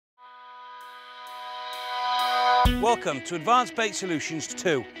Welcome to Advanced Bait Solutions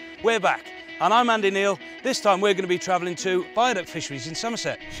 2. We're back, and I'm Andy Neal. This time we're going to be travelling to BaitTech fisheries in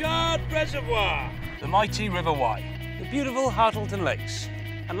Somerset. Shard Reservoir, the mighty River Wye, the beautiful Hartleton Lakes.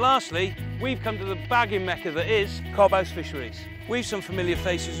 And lastly, we've come to the bagging mecca that is Cobhouse Fisheries. We've some familiar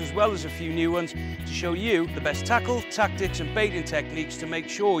faces as well as a few new ones to show you the best tackle, tactics and baiting techniques to make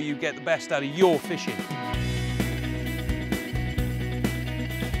sure you get the best out of your fishing.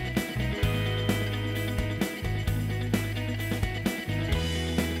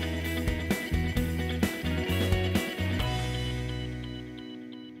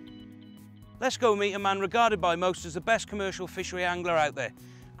 Let's go meet a man regarded by most as the best commercial fishery angler out there,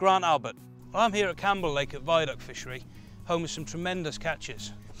 Grant Albert. I'm here at Campbell Lake at BaitTech Fishery, home of some tremendous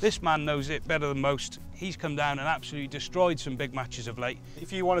catches. This man knows it better than most. He's come down and absolutely destroyed some big matches of late.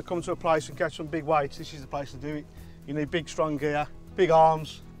 If you want to come to a place and catch some big weights, this is the place to do it. You need big strong gear, big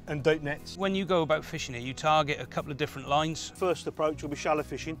arms and deep nets. When you go about fishing here, you target a couple of different lines. First approach will be shallow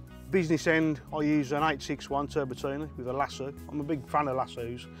fishing. Business end, I use an 861 turbotuner with a lasso. I'm a big fan of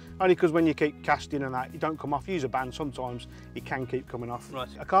lassos, only because when you keep casting and that, you don't come off. Use a band, sometimes it can keep coming off. Right.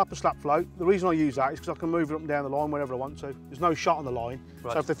 A carp and slap float, the reason I use that is because I can move it up and down the line wherever I want to. There's no shot on the line,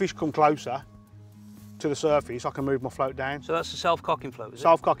 right. So if the fish come closer to the surface, I can move my float down. So that's a self-cocking float, is it?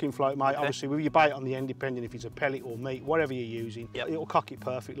 Self-cocking float, mate. Okay. Obviously with your bait on the end, depending if it's a pellet or meat, whatever you're using, yep. It'll cock it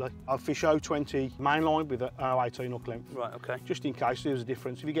perfectly. I fish 020 mainline with an 018 hook length. Right, okay. Just in case there's a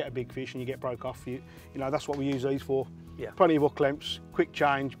difference. If you get a big fish and you get broke off, you know, that's what we use these for. Yeah. Plenty of hook lengths, quick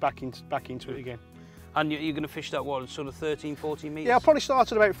change, back into it again. And you're going to fish that, what, sort of 13, 14 metres? Yeah, I probably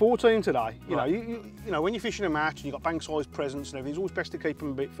started about 14 today. You right. know, you know, when you're fishing a match and you've got bank-sized presents and everything, it's always best to keep them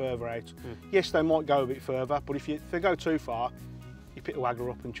a bit further out. Yes, they might go a bit further, but if they go too far, you pick the wagger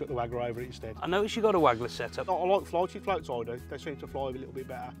up and chuck the wagger over it instead. I noticed you got a waggler set up. I like flighted floats, I do. They seem to fly a little bit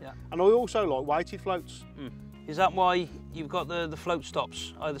better. Yeah. And I also like weighted floats. Is that why you've got the float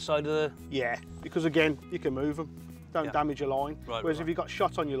stops either side of the... Yeah, because again, you can move them. Don't damage your line. Right, Whereas right. if you've got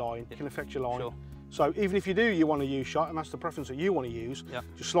shot on your line, it can affect your line. Sure. So even if you want to use shot, and that's the preference that you want to use, yeah.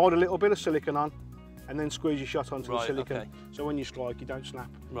 just slide a little bit of silicone on and then squeeze your shot onto the silicone. Okay. So when you strike, you don't snap.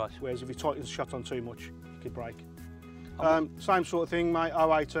 Right. Whereas if you tighten the shot on too much, it could break. Same sort of thing, mate,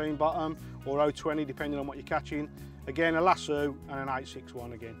 018 bottom or 020, depending on what you're catching. Again, a lasso and an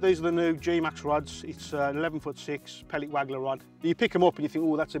 861 again. These are the new G-Max rods. It's an 11'6" pellet waggler rod. You pick them up and you think,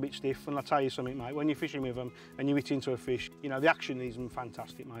 oh, that's a bit stiff. And I'll tell you something, mate, when you're fishing with them and you hit into a fish, you know, the action in these are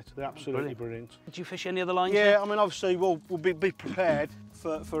fantastic, mate. They're absolutely brilliant. Did you fish any other lines? Yeah, I mean, obviously, we'll be prepared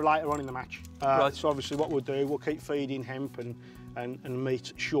for later on in the match. Right. So obviously what we'll do, we'll keep feeding hemp and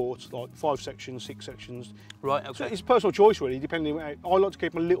meat short, like 5 sections, 6 sections. Right, okay. So it's personal choice, really, depending. I like to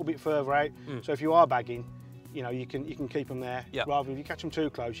keep them a little bit further out. So if you are bagging, you know, you can keep them there. Yeah. Rather than if you catch them too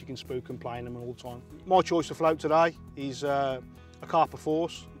close, you can spook and play in them all the time. My choice of float today is a Carper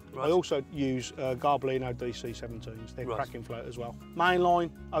Force. Right. I also use Garbolino DC17s. They're right. cracking float as well. Mainline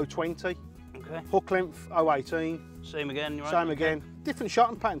 020. Okay. Hook length 018. Same again, right? Same again. Different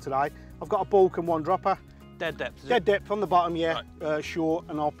shotting pattern today. I've got a bulk and one dropper. Dead depth, is Dead it? depth on the bottom, yeah. Right. Short,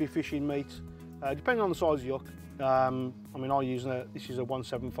 and I'll be fishing meat. Depending on the size of the hook. I mean, this is a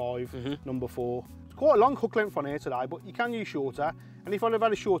 175, number 4. It's quite a long hook length on here today, but you can use shorter. And if I'd have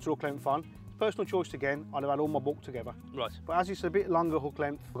had a shorter hook length on, personal choice again, I'd have had all my bulk together. Right. But as it's a bit longer hook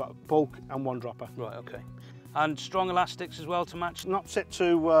length, I've got a bulk and one dropper. Right, okay. And strong elastics as well to match? Not set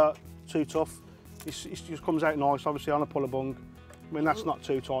too tough. It just comes out nice, obviously on a puller bung. I mean, that's not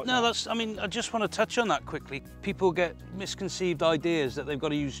too tight. No, I mean, I just want to touch on that quickly. People get misconceived ideas that they've got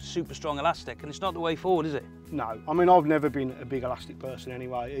to use super strong elastic, and it's not the way forward, is it? No, I mean, I've never been a big elastic person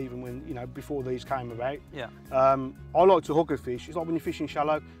anyway, even when, you know, before these came about. Yeah. I like to hook a fish. It's like when you're fishing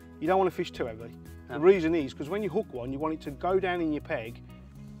shallow, you don't want to fish too heavy. No. The reason is because when you hook one, you want it to go down in your peg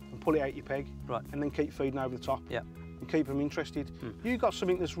and pull it out your peg. Right. And then keep feeding over the top. Yeah. And keep them interested. You've got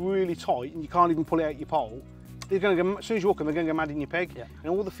something that's really tight and you can't even pull it out your pole, they're going to go, as soon as you hook them, they're going to go mad in your peg. Yeah. And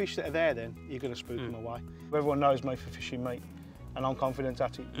all the fish that are there then, you're going to spook them away. Everyone knows me for fishing meat, and I'm confident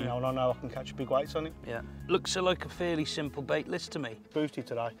at it, you know, and I know I can catch big weights on it. Yeah. Looks like a fairly simple bait list to me. Boosted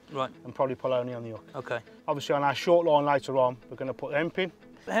today. Right. And probably pull only on the hook. Okay. Obviously on our short line later on, we're going to put hemp in.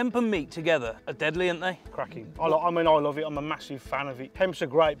 Hemp and meat together are deadly, aren't they? Cracking. I love it. I'm a massive fan of it. Hemp's a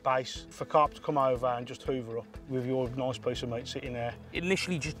great base for carp to come over and just hoover up with your nice piece of meat sitting there. It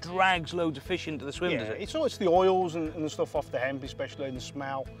initially just drags loads of fish into the swim, does it? It's the oils and the stuff off the hemp, especially, and the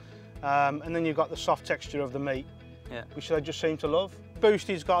smell. And then you've got the soft texture of the meat, which they just seem to love.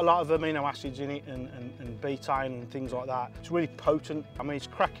 boosted's got a lot of amino acids in it and betaine and things like that. It's really potent. I mean, it's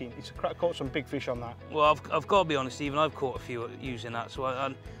cracking. Caught some big fish on that. Well, I've got to be honest, Stephen, I've caught a few using that, so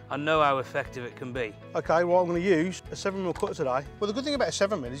I know how effective it can be. Okay, well, I'm going to use a 7mm cutter today. Well, the good thing about a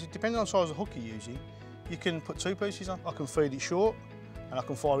 7mm is, depending on the size of hook you're using, you can put 2 pieces on. I can feed it short, and I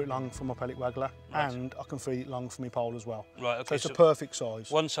can fire it long for my pellet waggler, and I can feed it long for my pole as well. Right, okay. So it's a perfect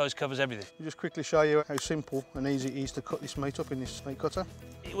size. One size covers everything. I'll just quickly show you how simple and easy it is to cut this meat up in this meat cutter.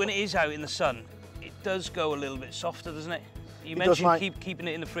 When it is out in the sun, it does go a little bit softer, doesn't it? You mentioned keeping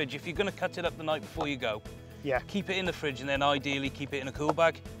it in the fridge. If you're going to cut it up the night before you go, keep it in the fridge, and then ideally keep it in a cool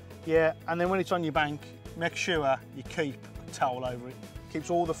bag. Yeah, and then when it's on your bank, make sure you keep a towel over it. Keeps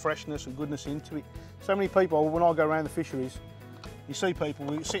all the freshness and goodness into it. So many people, when I go around the fisheries, you see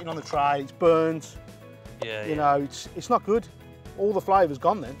people sitting on the tray, it's burned. Yeah, you know, it's not good. All the flavour's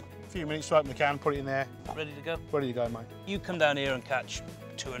gone then. A few minutes to open the can, put it in there. Ready to go? Ready to go, mate. You come down here and catch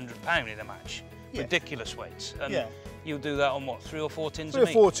 200 pound in a match. Ridiculous weights. And you'll do that on what, 3 or 4 tins of meat?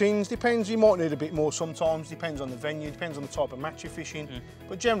 3 or 4 tins, depends. You might need a bit more sometimes, depends on the venue, depends on the type of match you're fishing.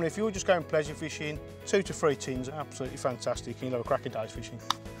 But generally, if you're just going pleasure fishing, 2 to 3 tins are absolutely fantastic, and you'll have a cracker day's fishing.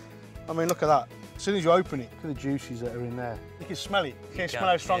 I mean, look at that. As soon as you open it, look at the juices that are in there. You can smell it. You can smell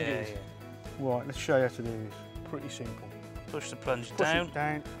how strong it is. Right, let's show you how to do this. Pretty simple. Push the plunge Push down. It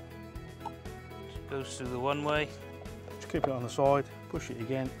down. Just goes through the one way. Just keep it on the side. Push it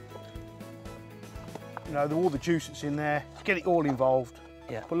again. You know, all the juice that's in there. Get it all involved.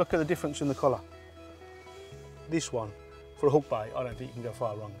 Yeah. But look at the difference in the colour. This one, for a hook bait, I don't think you can go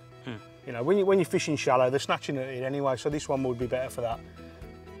far wrong. You know, when you're fishing shallow, they're snatching at it anyway, so this one would be better for that.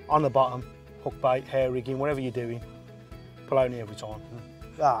 On the bottom, hook bait, hair rigging, whatever you're doing, polony every time.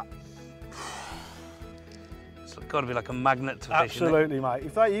 That. It's got to be like a magnet to fish. Absolutely, mate.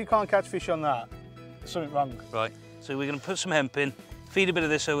 If you can't catch fish on that, there's something wrong. Right. So we're going to put some hemp in, feed a bit of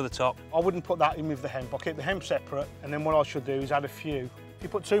this over the top. I wouldn't put that in with the hemp. I'll keep the hemp separate, and then what I should do is add a few. If you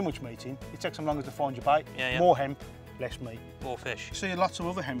put too much meat in, it takes them longer to find your bait. More hemp, less meat. More fish. You see lots of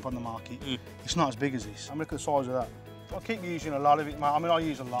other hemp on the market. It's not as big as this. I mean, look at the size of that. I keep using a lot of it, mate. I mean, I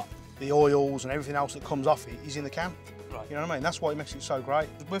use a lot. The oils and everything else that comes off it is in the can. Right. You know what I mean? That's why it makes it so great.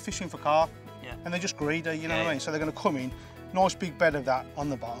 We're fishing for carp, and they're just greedy, you know what I mean? So they're going to come in, nice big bed of that on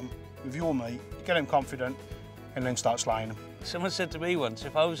the bottom with your meat, get them confident, and then start slaying them. Someone said to me once,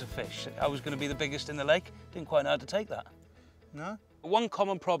 if I was a fish, I was going to be the biggest in the lake. Didn't quite know how to take that. No? One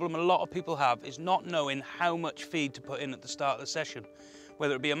common problem a lot of people have is not knowing how much feed to put in at the start of the session,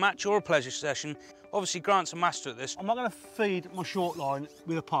 whether it be a match or a pleasure session. Obviously, Grant's a master at this. I'm not going to feed my short line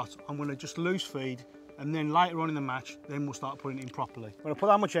with a pot. I'm going to just loose feed, and then later on in the match, then we'll start putting it in properly. I'm going to put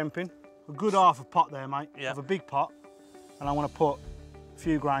that much hemp in, a good half a pot there, mate. Have a big pot, and I want to put a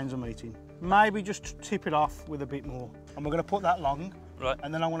few grains of meat in. Maybe just tip it off with a bit more. And we're going to put that long,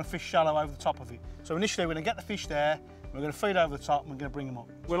 and then I want to fish shallow over the top of it. So initially, we're going to get the fish there, we're going to feed over the top, and we're going to bring them up.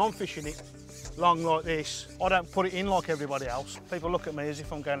 When I'm fishing it long like this, I don't put it in like everybody else. People look at me as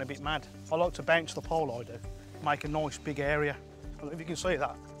if I'm going a bit mad. I like to bounce the pole, I do. Make a nice big area. I don't know if you can see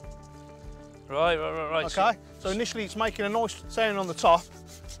that. Right. Okay, so initially it's making a nice sound on the top,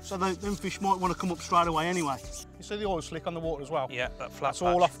 so them fish might want to come up straight away anyway. You see the oil slick on the water as well? Yeah, that flat That's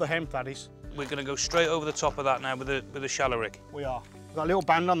all off the hemp, that is. We're going to go straight over the top of that now with a shallow rig. We are. We've got a little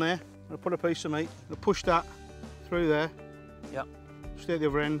band on there. I'm going to put a piece of meat. I'm going to push that through there. Yep. Stay at the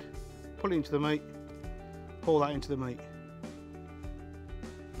other end, pull it into the meat, pull that into the meat.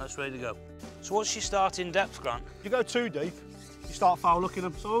 That's ready to go. So what's your starting depth, Grant? If you go too deep, you start foul looking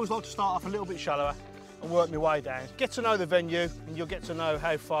them. So I always like to start off a little bit shallower and work my way down. Get to know the venue, and you'll get to know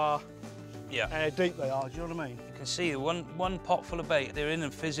how far and how deep they are, do you know what I mean? You can see one pot full of bait, they're in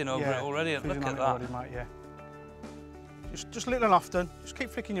and fizzing over it already. Look at that. Already, mate, just little and often, just keep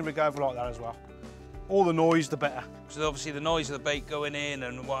flicking your rig over like that as well. All the noise, the better. So obviously the noise of the bait going in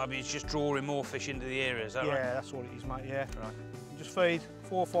and what have you, it's just drawing more fish into the area, is that right? Yeah, that's all it is, mate, Right. Just feed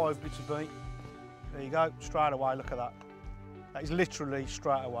 4 or 5 bits of meat. There you go, straight away, look at that. That is literally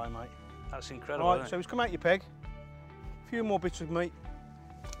straight away, mate. That's incredible, Right, so just come out your peg, a few more bits of meat,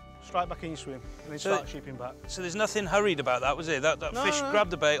 straight back in your swim, and then start shipping back. So there's nothing hurried about that, was it? That fish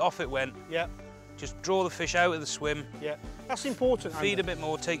grabbed the bait, off it went. Yeah. Just draw the fish out of the swim. Yeah, that's important. Feed a bit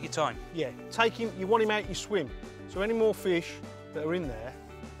more, take your time. Yeah, you want him out your swim. So any more fish that are in there,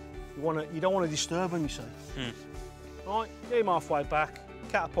 you don't want to disturb them, you see. Right, get him halfway back,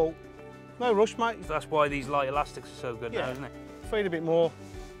 catapult. No rush, mate. So that's why these light elastics are so good now, isn't it? Feed a bit more.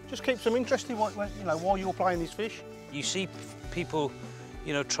 Just keeps them interested while you're playing these fish. You see people,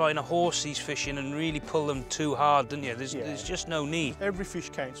 trying to horse these fish in and really pull them too hard, don't you? There's just no need. Every fish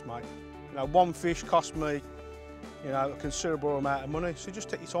counts, mate. One fish cost me you know, a considerable amount of money. So just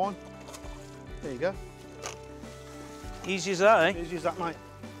take your time. There you go. Easy as that, eh? Easy as that, mate.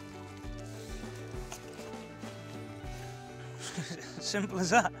 Simple as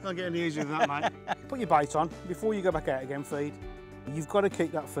that. Not getting any easier than that, mate. Put your bait on before you go back out again. Feed. You've got to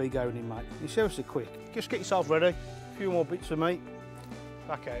keep that feed going in, mate. You're seriously quick. Just get yourself ready. A few more bits of meat.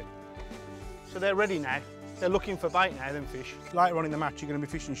 Back out. So they're ready now. They're looking for bait now, them fish. Later on in the match, you're going to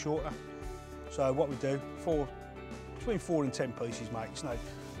be fishing shorter. So what we do, between 4 and 10 pieces, mate,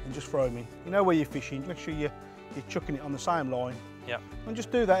 and just throw them in. You know where you're fishing, make sure you're chucking it on the same line. Yeah. And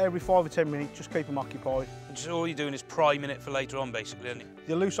just do that every 5 or 10 minutes, just keep them occupied. Just all you're doing is priming it for later on, basically, aren't you?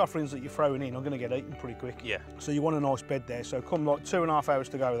 The loose offerings that you're throwing in are going to get eaten pretty quick. Yeah. So you want a nice bed there. So come like 2.5 hours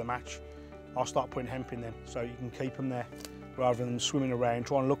to go with the match, I'll start putting hemp in then, so you can keep them there, rather than swimming around,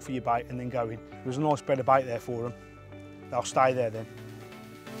 trying to look for your bait and then going. There's a nice bed of bait there for them. They'll stay there then.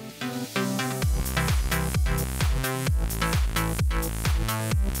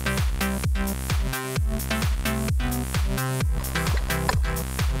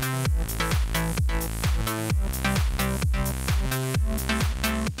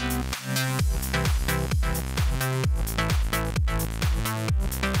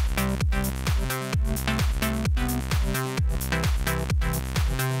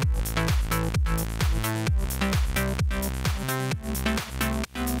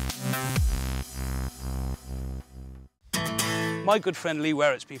 My good friend Lee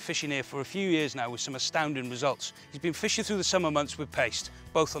Werrett's been fishing here for a few years now with some astounding results. He's been fishing through the summer months with paste,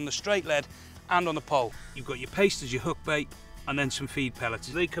 both on the straight lead and on the pole. You've got your paste as your hook bait and then some feed pellets.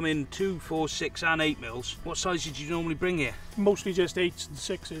 They come in 2, 4, 6 and 8 mils. What size did you normally bring here? Mostly just 8s and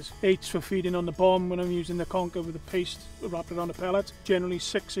 6s. 8s for feeding on the bomb when I'm using the conker with the paste wrapped around the pellet. Generally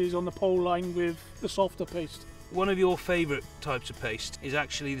 6s on the pole line with the softer paste. One of your favourite types of paste is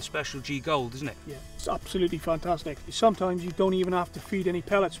actually the Special G Gold, isn't it? Yeah, it's absolutely fantastic. Sometimes you don't even have to feed any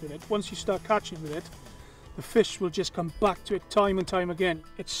pellets with it. Once you start catching with it, the fish will just come back to it time and time again.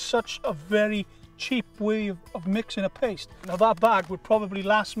 It's such a very cheap way of mixing a paste. Now that bag would probably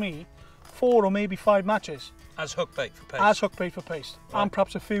last me 4 or maybe 5 matches. As hook bait for paste? As hook bait for paste. Right. And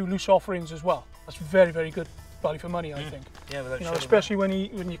perhaps a few loose offerings as well. That's very, very good value for money, I think. Yeah, without especially when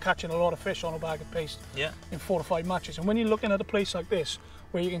you're catching a lot of fish on a bag of paste. Yeah. In 4 or 5 matches. And when you're looking at a place like this,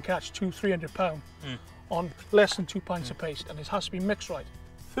 where you can catch 200-300 pound on less than 2 pints of paste, and it has to be mixed right.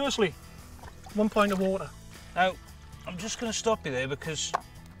 Firstly, 1 pint of water. Now, I'm just going to stop you there because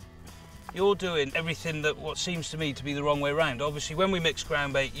you're doing everything that what seems to me to be the wrong way around. Obviously, when we mix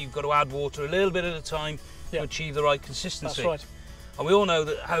ground bait, you've got to add water a little bit at a time to achieve the right consistency. That's right. And we all know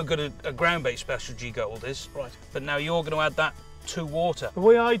that how good a ground bait Special G Gold is. Right. But now you're going to add that to water. The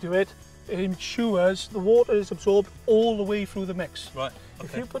way I do it, it ensures the water is absorbed all the way through the mix. Right. Okay.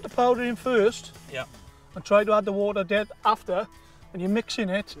 If you put the powder in first, and try to add the water dead after, and you're mixing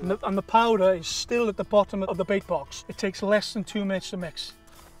it, and the powder is still at the bottom of the bait box, it takes less than 2 minutes to mix.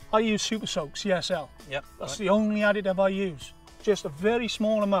 I use Super Soak CSL. Yep. That's the only additive I use. Just a very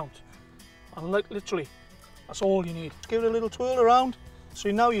small amount, and literally. That's all you need. Just give it a little twirl around,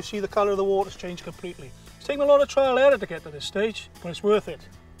 so now you see the colour of the water's changed completely. It's taken a lot of trial and error to get to this stage, but it's worth it.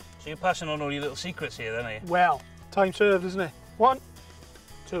 So you're passing on all your little secrets here then, are you? Well, time served, isn't it? 1,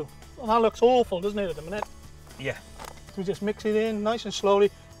 2. Well, that looks awful, doesn't it, at the minute? Yeah. So just mix it in nice and slowly.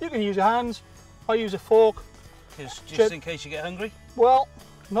 You can use your hands, I use a fork. Just in case you get hungry? Well,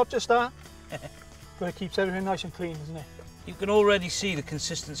 not just that, but it keeps everything nice and clean, isn't it? You can already see the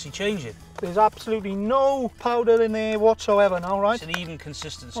consistency changing. There's absolutely no powder in there whatsoever now, right? It's an even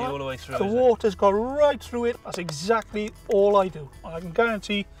consistency all the way through. The water's got right through it. That's exactly all I do. And I can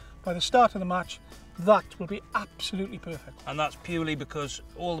guarantee by the start of the match, that will be absolutely perfect. And that's purely because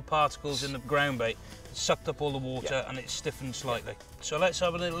all the particles in the ground bait sucked up all the water and it's stiffened slightly. So let's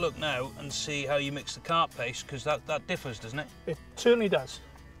have a little look now and see how you mix the carp paste, because that differs, doesn't it? It certainly does.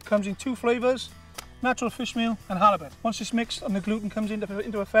 It comes in 2 flavours. Natural fish meal and halibut. Once it's mixed and the gluten comes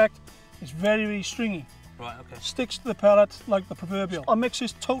into effect, it's very, very stringy. Right, okay. Sticks to the pellet like the proverbial. Our mix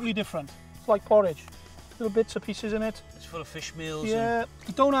is totally different. It's like porridge. Little bits and pieces in it. It's full of fish meals. Yeah,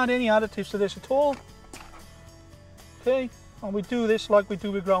 you don't add any additives to this at all. Okay, and we do this like we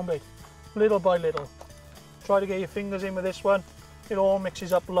do with ground bait, little by little. Try to get your fingers in with this one. It all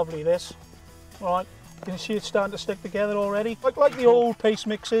mixes up lovely, this. All right, you can see it's starting to stick together already. Like the old paste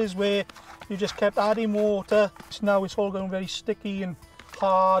mixes where you just kept adding water. Now it's all going very sticky and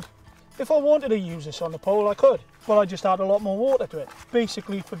hard. If I wanted to use this on the pole, I could. But I just add a lot more water to it,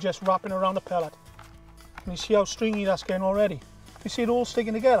 basically for just wrapping around the pellet. And you see how stringy that's getting already? You see it all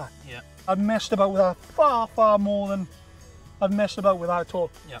sticking together? Yeah. I've messed about with that far, far more than I've messed about with that at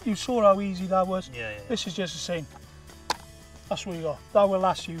all. Yep. You saw how easy that was. Yeah. This is just the same. That's what you got. That will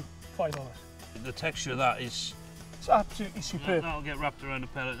last you $5. The texture of that is... It's absolutely superb. That'll get wrapped around the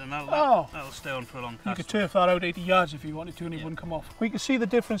pellet and that'll stay on for a long cast. You could turf that out 80 yards if you wanted to and it wouldn't come off. We can see the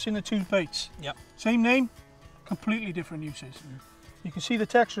difference in the two baits. Yep. Same name, completely different uses. You can see the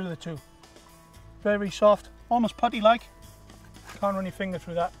texture of the two. Very soft, almost putty-like. Can't run your finger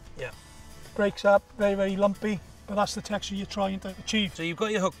through that. Yeah. Breaks up, very, very lumpy, but that's the texture you're trying to achieve. So you've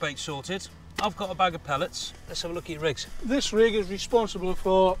got your hook bait sorted. I've got a bag of pellets. Let's have a look at your rigs. This rig is responsible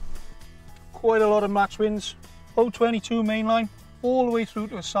for quite a lot of match wins. 022 mainline, all the way through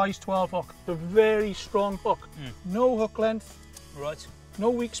to a size 12 hook. A very strong hook. No hook length. Right. No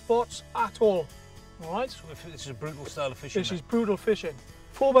weak spots at all. All right. So this is a brutal style of fishing. This is brutal fishing.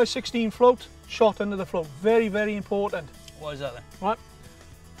 4x16 float, shot under the float. Very, very important. Why is that then? Right.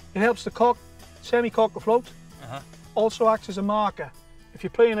 It helps the cock, semi-cock the float. Also acts as a marker. If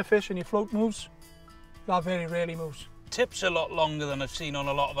you're playing a fish and your float moves, that very rarely moves. Tip's a lot longer than I've seen on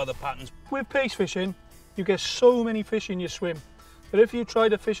a lot of other patterns. With pace fishing, you get so many fish in your swim that if you try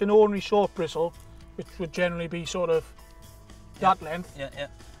to fish an ordinary short bristle, which would generally be sort of that length,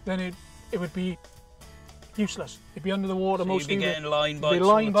 then it would be useless. It'd be under the water mostly. You'd be getting line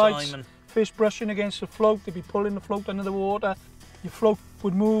bites, and fish brushing against the float, they'd be pulling the float under the water, your float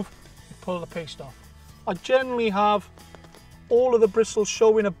would move, you'd pull the paste off. I generally have all of the bristles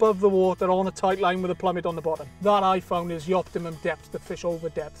showing above the water on a tight line with a plummet on the bottom. That I found is the optimum depth to fish over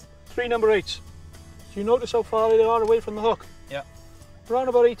depth. 3 number 8s. Do you notice how far they are away from the hook? Yeah. Around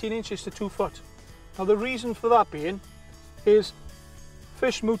about 18 inches to 2 foot. Now the reason for that being is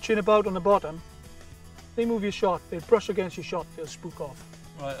fish mooching about on the bottom, they move your shot, they brush against your shot, they'll spook off.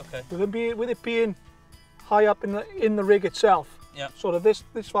 Right, okay. With it being high up in the rig itself, sort of this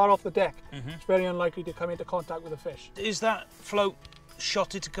far off the deck, it's very unlikely to come into contact with the fish. Is that float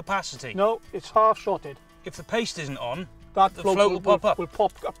shotted to capacity? No, it's half shotted. If the paste isn't on, that the float will pop up? Will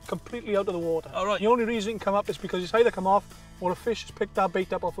pop up completely out of the water. Oh, right. The only reason it can come up is because it's either come off or a fish has picked that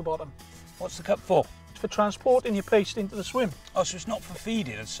bait up off the bottom. What's the cup for? It's for transporting your paste into the swim. Oh, so it's not for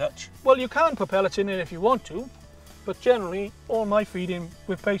feeding as such? Well, you can put pellets in it if you want to, but generally all my feeding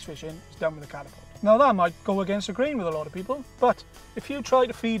with paste fishing is done with a catapult. Now that might go against the grain with a lot of people, but if you try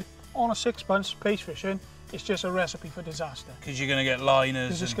to feed on a 6-punch paste fishing, it's just a recipe for disaster. Because you're going to get liners.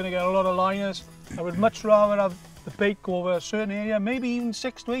 You're just going to get a lot of liners. I would much rather have the bait go over a certain area, maybe even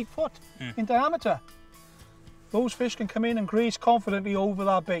 6 to 8 foot in diameter. Those fish can come in and graze confidently over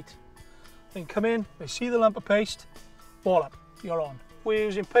that bait. They can come in, they see the lump of paste, ball up, you're on. We're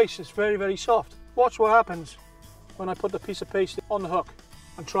using paste, it's very, very soft. Watch what happens when I put the piece of paste on the hook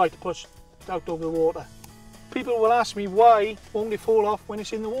and try to push it out over the water. People will ask me why won't it fall off when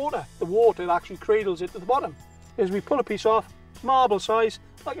it's in the water? The water actually cradles it to the bottom. As we pull a piece off, marble size,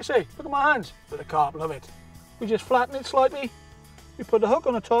 like I say, look at my hands, but the carp love it. We just flatten it slightly, we put the hook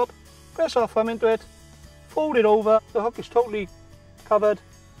on the top, press our thumb into it, fold it over, the hook is totally covered,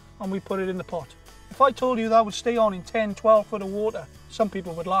 and we put it in the pot. If I told you that would stay on in 10, 12 foot of water, some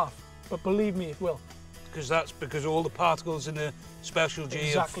people would laugh, but believe me, it will. Because that's because all the particles in the Special G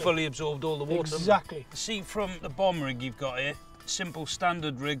have fully absorbed all the water. Exactly. See, from the bomb rig you've got here, simple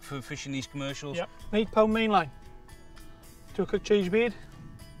standard rig for fishing these commercials. Yep. 8-pound mainline to a quick change bead,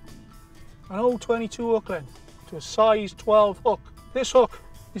 an 022 hook length to a size 12 hook. This hook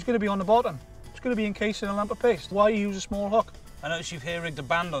is going to be on the bottom. It's going to be encased in a lump of paste. Why use a small hook? I notice you've here rigged a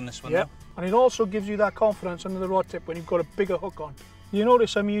band on this one. Yep. And it also gives you that confidence under the rod tip when you've got a bigger hook on. You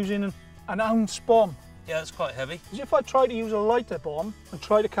notice I'm using an ounce bomb. Yeah, it's quite heavy. Because if I try to use a lighter bomb and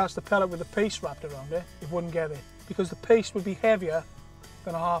try to cast the pellet with the paste wrapped around it, it wouldn't get it. Because the paste would be heavier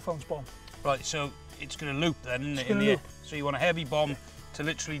than a half-ounce bomb. Right, so it's going to loop then, isn't it, in the air? So you want a heavy bomb to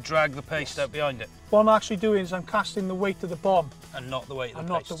literally drag the paste out behind it. What I'm actually doing is I'm casting the weight of the bomb. And not the weight of the paste.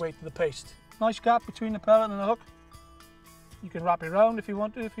 And not the weight of the paste. Nice gap between the pellet and the hook. You can wrap it around if you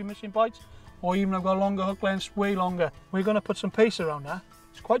want to, if you're missing bites. Or even I've got longer hook lengths, way longer. We're going to put some paste around that.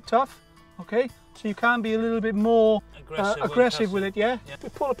 It's quite tough, okay? So you can be a little bit more aggressive with it, yeah? We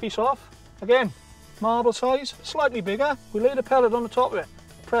pull a piece off. Again, marble size, slightly bigger. We lay the pellet on the top of it.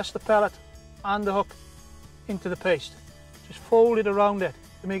 Press the pellet and the hook into the paste. Just fold it around it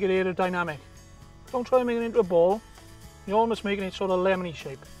to make it aerodynamic. Don't try and make it into a ball. You're almost making it sort of lemony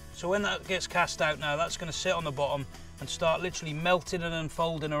shape. So when that gets cast out now, that's going to sit on the bottom and start literally melting and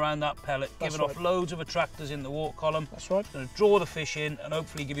unfolding around that pellet, giving off loads of attractors in the water column. That's right. It's going to draw the fish in and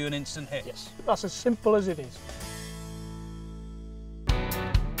hopefully give you an instant hit. Yes, that's as simple as it is.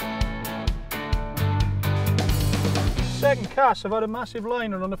 second cast, I've had a massive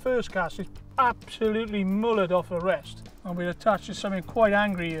liner. On the first cast, it's absolutely mullered off a rest. And we're attached to something quite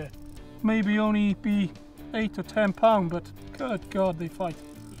angry here. Maybe only be 8 or 10 pound, but good God, they fight.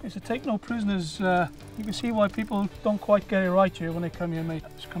 It's a take no prisoners. You can see why people don't quite get it right here when they come here, mate.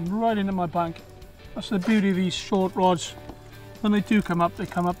 It's come right into my bank. That's the beauty of these short rods. When they do come up, they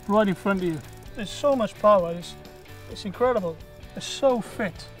come up right in front of you. There's so much power, it's incredible. It's so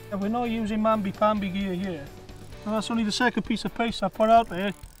fit. And we're not using mamby-pamby gear here. And that's only the second piece of paste I put out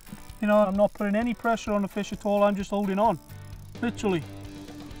there. You know, I'm not putting any pressure on the fish at all, I'm just holding on. Literally.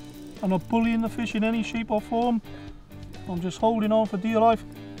 I'm not bullying the fish in any shape or form. I'm just holding on for dear life.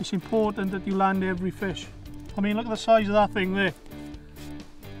 It's important that you land every fish. I mean, look at the size of that thing there.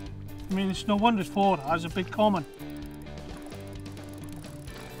 I mean, it's no wonder it's 4. That's a big common.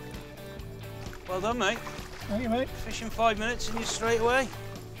 Well done, mate. Thank you, mate. Fishing 5 minutes and you're straight away.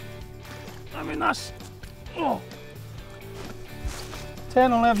 I mean, that's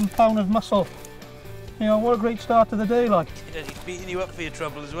 10, 11 pound of muscle. You know, what a great start to the day, like. Yeah, he's beating you up for your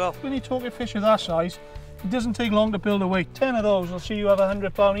trouble as well. When you're talking fish of that size, it doesn't take long to build a weight. 10 of those will see you have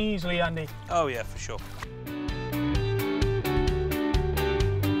 100 pound easily, Andy. Oh yeah, for sure.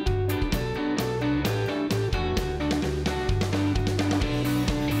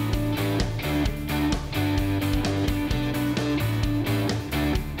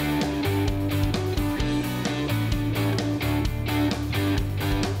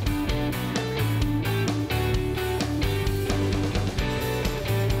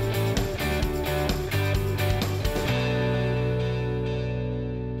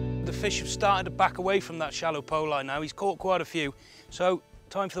 Fish have started to back away from that shallow pole line now. He's caught quite a few. So,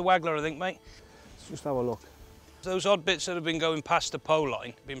 time for the waggler, I think, mate. Let's just have a look. Those odd bits that have been going past the pole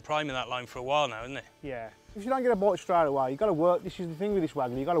line, been priming that line for a while now, isn't it? Yeah. If you don't get a bite straight away, you've got to work. This is the thing with this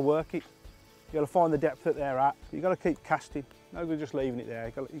waggler, you've got to work it. You've got to find the depth that they're at. You've got to keep casting. No good just leaving it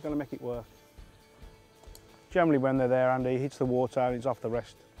there. You've got to make it work. Generally, when they're there, Andy, he hits the water and it's off the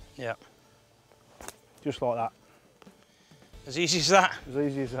rest. Yeah. Just like that. As easy as that? As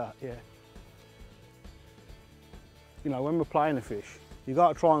easy as that, yeah. You know, when we're playing a fish, you've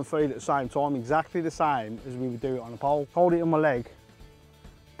got to try and feed at the same time, exactly the same as we would do it on a pole. Hold it on my leg,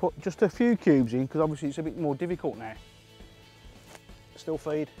 put just a few cubes in, because obviously it's a bit more difficult now. Still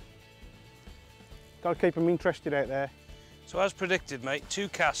feed. Got to keep them interested out there. So as predicted, mate, 2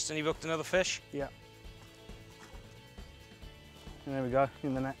 casts and you've hooked another fish? Yeah. And there we go,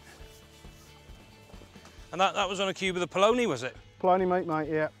 in the net. And that was on a cube of the polony, was it? Polony, mate,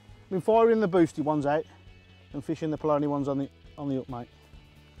 yeah. Been firing the boosty ones out and fishing the polony ones on the hook, mate.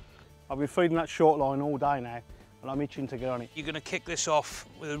 I've been feeding that short line all day now and I'm itching to get on it. You're going to kick this off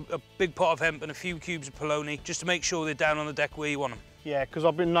with a big pot of hemp and a few cubes of polony just to make sure they're down on the deck where you want them. Yeah, because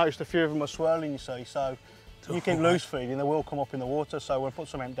I've been noticed a few of them are swirling, you see, so you keep loose feeding, they will come up in the water, so when I put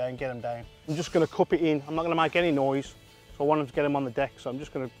some hemp down, get them down. I'm just going to cup it in. I'm not going to make any noise, so I want them to get them on the deck, so I'm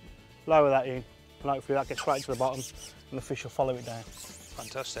just going to lower that in. And hopefully that gets straight to the bottom and the fish will follow it down.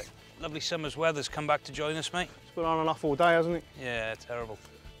 Fantastic. Lovely summer's weather's come back to join us, mate. It's been on and off all day, hasn't it? Yeah, terrible.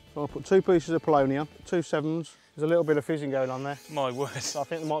 So I'll put 2 pieces of polony on, 2 7s. There's a little bit of fizzing going on there. My word. So I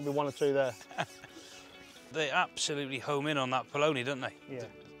think there might be 1 or 2 there. They absolutely home in on that polony, don't they? Yeah.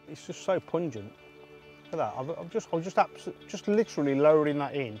 It's just so pungent. Look at that. I'm just literally lowering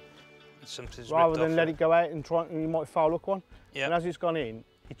that in. Something's rather ripped than off let it go out and try, and you might foul hook one. Yeah. And as it's gone in,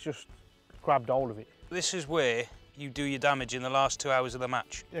 it's just grabbed hold of it. This is where you do your damage in the last 2 hours of the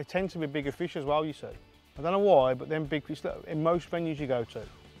match. They tend to be bigger fish as well, you see. I don't know why, but then big fish in most venues you go to.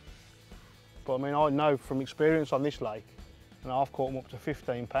 But I mean, I know from experience on this lake, and I've caught them up to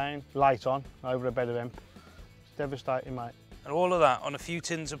 15 pound late on over a bed of hemp. It's devastating, mate. And all of that on a few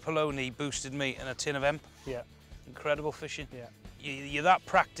tins of polony, boosted meat, and a tin of hemp. Yeah. Incredible fishing. Yeah. You're that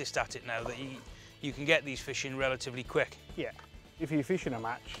practiced at it now that you can get these fish in relatively quick. Yeah. If you're fishing a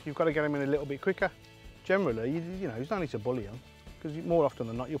match, you've got to get them in a little bit quicker. Generally, you know, there's no need to bully them, because more often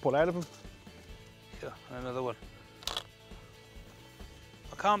than not, you'll pull out of them. Yeah, and another one.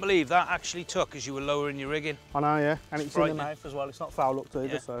 I can't believe that actually took as you were lowering your rigging. I know, yeah. And it's in the mouth as well. It's not foul hooked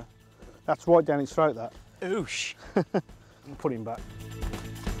either, so that's right down its throat, that. Oosh. Put him back.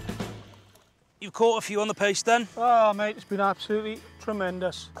 You've caught a few on the pace then? Oh, mate, it's been absolutely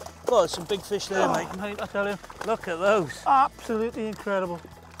tremendous. Well, there's some big fish there, mate. Mate, I tell you. Look at those. Absolutely incredible.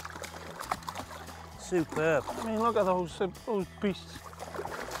 Superb. I mean, look at those beasts.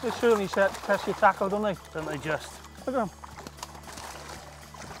 They certainly test your tackle, don't they? Don't they just? Look at them.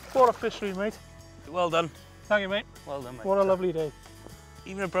 What a fishery, mate. Well done. Thank you, mate. Well done, mate. What a lovely day.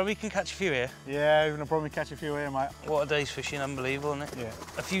 Even a brummy can catch a few here. Yeah, even a brummy catch a few here, mate. What a day's fishing, unbelievable, isn't it? Yeah.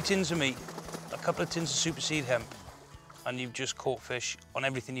 A few tins of meat, a couple of tins of superseed hemp, and you've just caught fish on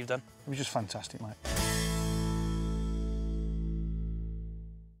everything you've done? It was just fantastic, mate.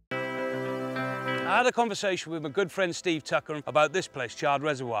 I had a conversation with my good friend Steve Tucker about this place, Chard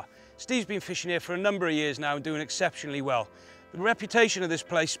Reservoir. Steve's been fishing here for a number of years now and doing exceptionally well. The reputation of this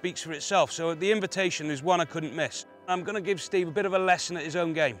place speaks for itself, so the invitation is one I couldn't miss. I'm going to give Steve a bit of a lesson at his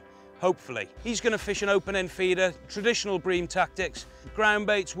own game, hopefully. He's going to fish an open-end feeder, traditional bream tactics, ground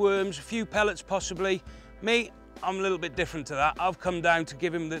baits, worms, a few pellets possibly. Me, I'm a little bit different to that. I've come down to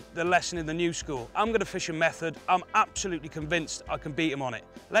give him the lesson in the new school. I'm going to fish a method. I'm absolutely convinced I can beat him on it.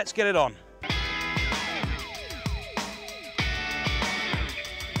 Let's get it on.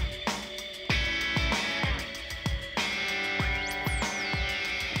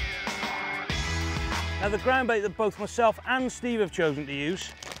 Now the ground bait that both myself and Steve have chosen to use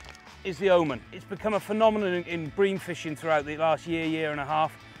is the Omen. It's become a phenomenon in bream fishing throughout the last year and a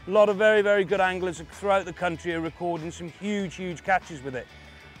half. A lot of very, very good anglers throughout the country are recording some huge, huge catches with it.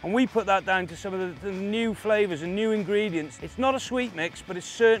 And we put that down to some of the new flavours and new ingredients. It's not a sweet mix, but it's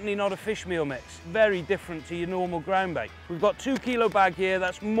certainly not a fish meal mix. Very different to your normal ground bait. We've got 2 kilo bag here,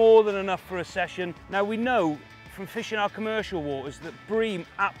 that's more than enough for a session. Now we know from fishing our commercial waters that bream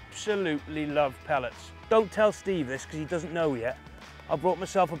absolutely love pellets. Don't tell Steve this because he doesn't know yet. I brought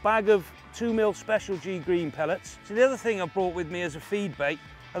myself a bag of 2mm Special G green pellets. So the other thing I've brought with me as a feed bait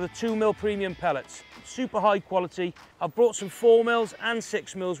are the 2mm premium pellets. Super high quality. I've brought some 4mm and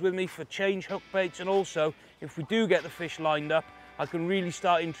 6mm with me for change hook baits, and also if we do get the fish lined up, I can really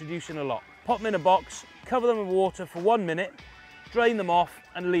start introducing a lot. Pop them in a box, cover them in water for 1 minute, drain them off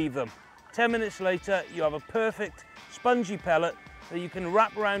and leave them. 10 minutes later, you have a perfect spongy pellet that you can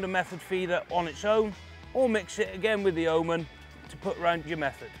wrap around a method feeder on its own, or mix it again with the Omen to put around your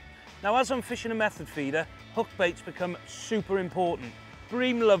method. Now, as I'm fishing a method feeder, hook baits become super important.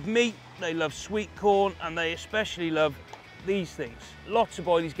 Bream love meat, they love sweet corn, and they especially love these things. Lots of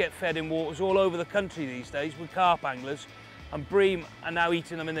boilies get fed in waters all over the country these days with carp anglers, and bream are now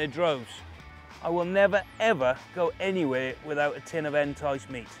eating them in their droves. I will never ever go anywhere without a tin of enticed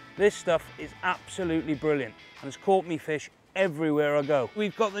meat. This stuff is absolutely brilliant and has caught me fish everywhere I go.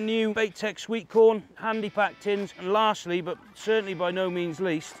 We've got the new BaitTech sweet corn, handy pack tins, and lastly, but certainly by no means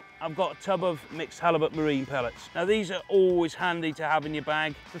least, I've got a tub of mixed halibut marine pellets. Now these are always handy to have in your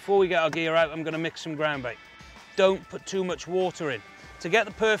bag. Before we get our gear out, I'm going to mix some ground bait. Don't put too much water in. To get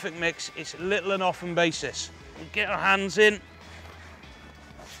the perfect mix, it's little and often basis. We'll get our hands in,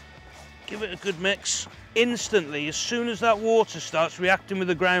 give it a good mix. Instantly, as soon as that water starts reacting with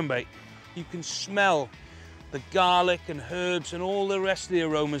the ground bait, you can smell the garlic and herbs and all the rest of the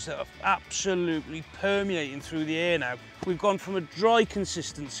aromas that are absolutely permeating through the air now. We've gone from a dry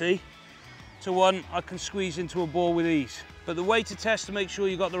consistency to one I can squeeze into a ball with ease. But the way to test to make sure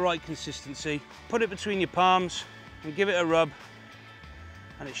you've got the right consistency, put it between your palms and give it a rub,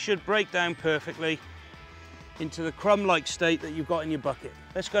 and it should break down perfectly into the crumb-like state that you've got in your bucket.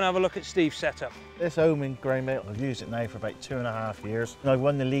 Let's go and have a look at Steve's setup. This Omen ground bait, I've used it now for about 2.5 years. I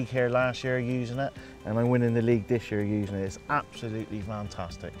won the league here last year using it, and I'm winning the league this year using it. It's absolutely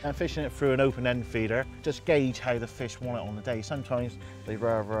fantastic. I'm fishing it through an open-end feeder. Just gauge how the fish want it on the day. Sometimes they'd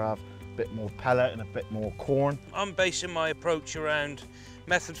rather have a bit more pellet and a bit more corn. I'm basing my approach around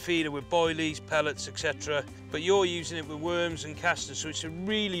method feeder with boilies, pellets, etc. But you're using it with worms and casters, so it's a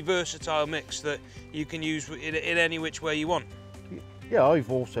really versatile mix that you can use in any which way you want. Yeah,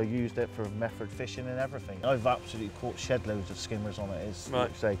 I've also used it for method fishing and everything. I've absolutely caught shed loads of skimmers on it. It's,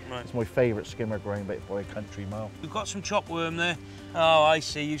 it's my favourite skimmer ground bait by a country mile. We've got some chopped worm there. Oh, I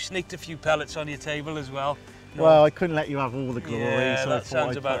see. You've sneaked a few pellets on your table as well. No. Well, I couldn't let you have all the glory, yeah, so that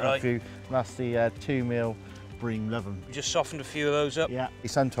sounds about right. That's the 2mm bream love 'em. We just softened a few of those up. Yeah.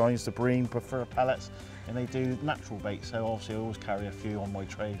 Sometimes the bream prefer pellets, and they do natural bait, so obviously I always carry a few on my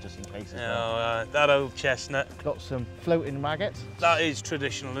tray just in case as well. That old chestnut. Got some floating maggots. That is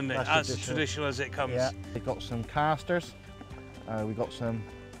traditional, isn't it? That's as traditional as it comes. Yeah. We've got some casters. We've got some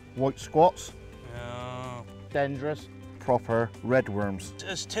white squats. Oh. Dendrous. Proper red worms.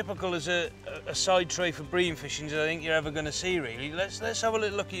 As typical as a side tray for bream fishing as I think you're ever going to see, really. Let's have a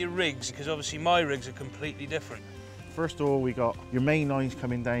little look at your rigs, because obviously my rigs are completely different. First of all, we got your main lines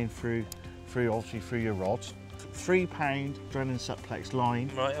coming down through your rods. £3 Drennan Suplex line.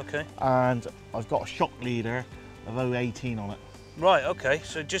 Right, okay. And I've got a shock leader of 018 on it. Right, okay.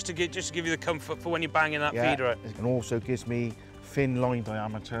 So just to give you the comfort for when you're banging that feeder out. It also gives me thin line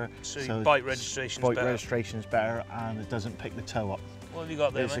diameter. So your bite registration's better. Bite registration's better, and it doesn't pick the toe up. What have you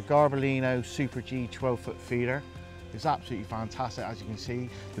got there, It's mate? a Garbolino Super G 12-foot feeder. It's absolutely fantastic. As you can see,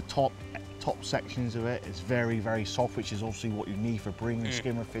 the top sections of it is very, very soft, which is obviously what you need for bream and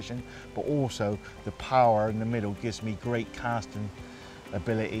skimmer fishing, but also the power in the middle gives me great casting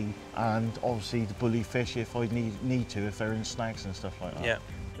ability, and obviously the bully fish if I need to, if they're in snags and stuff like that. Yeah,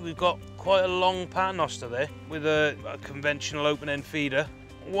 we've got quite a long paternoster there with a conventional open end feeder.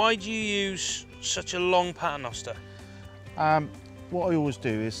 Why do you use such a long paternoster? What I always do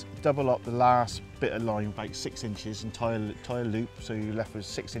is double up the last bit of line about 6 inches and tie a loop, so you're left with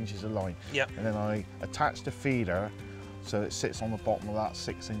 6 inches of line. Yeah. And then I attach the feeder so it sits on the bottom of that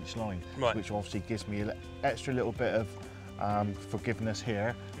 6-inch line, right, which obviously gives me an extra little bit of forgiveness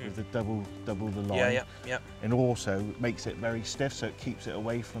here with the double the line. Yeah. And also makes it very stiff, so it keeps it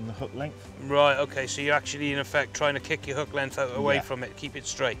away from the hook length. Right, okay, so you're actually in effect trying to kick your hook length away from it, keep it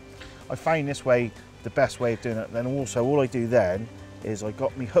straight. I find this way the best way of doing it. Then also all I do then is I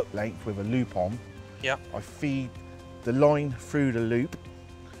got my hook length with a loop on. Yeah. I feed the line through the loop,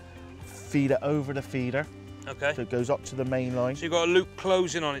 feed it over the feeder. Okay. So it goes up to the main line. So you've got a loop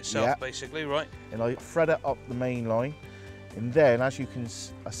closing on itself, basically, right? And I thread it up the main line. And then, as you can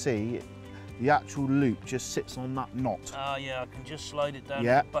see, the actual loop just sits on that knot. Ah, yeah, I can just slide it down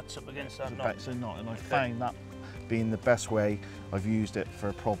and it butts up against that knot. It's a knot, and I found that being the best way. I've used it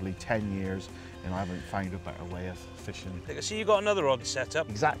for probably 10 years, and I haven't found a better way of fishing. I see you've got another rod set up.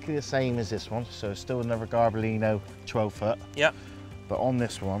 Exactly the same as this one, so it's still another Garbolino 12 foot. Yeah. But on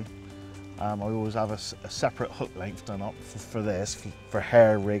this one, I always have a separate hook length done up for this, for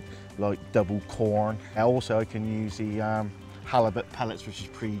hair rig, like double corn. And also I can use the halibut pellets, which is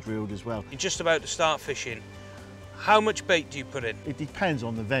pre-drilled as well. You're just about to start fishing. How much bait do you put in? It depends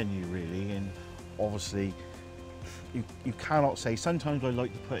on the venue really, and obviously you cannot say. Sometimes I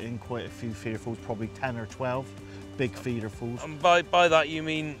like to put in quite a few feederfuls, probably 10 or 12 big feederfuls. And by that you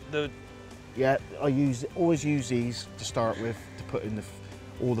mean the... Yeah, I always use these to start with, to put in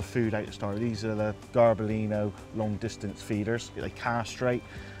all the food out to start. These are the Garbolino long distance feeders. They castrate,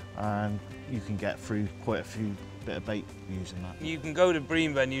 and you can get through quite a few bit of bait using that. You can go to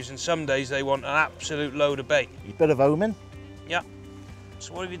bream venues and some days they want an absolute load of bait. A bit of omen. Yeah.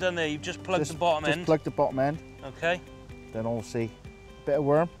 So what have you done there? You've just plugged the bottom end? Just plugged the bottom end. Okay. Then obviously a bit of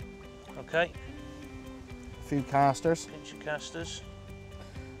worm. Okay. A few casters. Pinch of casters.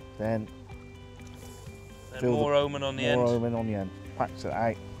 Then more omen on the end. More omen on the end. Packs it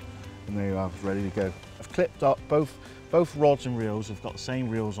out, and there you are, ready to go. I've clipped up both rods and reels. Have got the same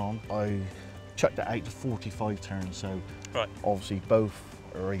reels on. I chucked it out to 45 turns, so obviously both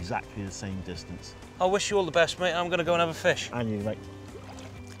are exactly the same distance. I wish you all the best, mate. I'm going to go and have a fish. And you, mate.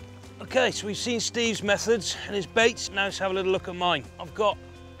 Okay, so we've seen Steve's methods and his baits. Now let's have a little look at mine. I've got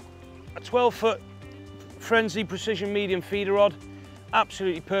a 12-foot Frenzy precision medium feeder rod,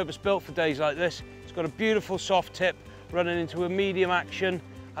 absolutely purpose-built for days like this. It's got a beautiful soft tip running into a medium action,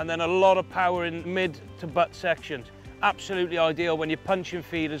 and then a lot of power in mid to butt sections. Absolutely ideal when you're punching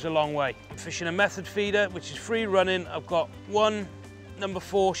feeders a long way. I'm fishing a method feeder, which is free running. I've got one number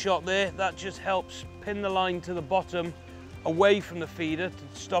 4 shot there. That just helps pin the line to the bottom away from the feeder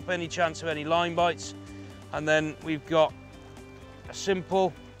to stop any chance of any line bites. And then we've got a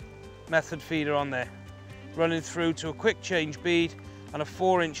simple method feeder on there, running through to a quick change bead and a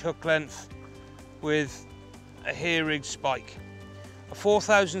 4-inch hook length with a hair rig spike. A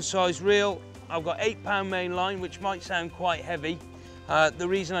 4000 size reel. I've got 8-pound main line, which might sound quite heavy. The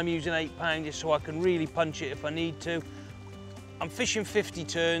reason I'm using 8-pound is so I can really punch it if I need to. I'm fishing 50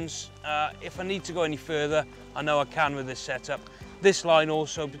 turns. If I need to go any further, I know I can with this setup. This line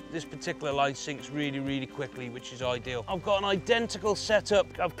also, this particular line sinks really, really quickly, which is ideal. I've got an identical setup.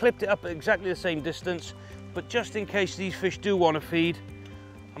 I've clipped it up at exactly the same distance, but just in case these fish do want to feed,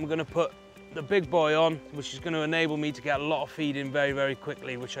 I'm going to put the big boy on, which is going to enable me to get a lot of feed in very, very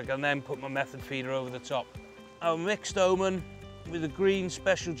quickly, which I can then put my method feeder over the top. I've mixed omen with the green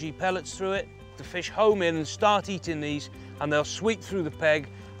Special G pellets through it. The fish home in and start eating these, and they'll sweep through the peg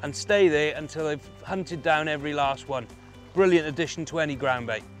and stay there until they've hunted down every last one. Brilliant addition to any ground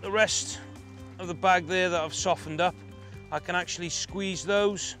bait. The rest of the bag there that I've softened up, I can actually squeeze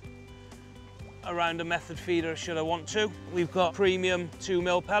those around a method feeder should I want to. We've got premium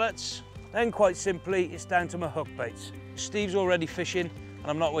 2mm pellets. Then quite simply, it's down to my hook baits. Steve's already fishing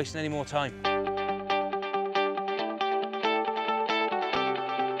and I'm not wasting any more time.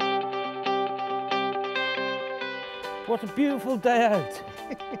 What a beautiful day out.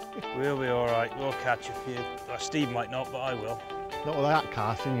 We'll be all right, we'll catch a few. Well, Steve might not, but I will. Not with that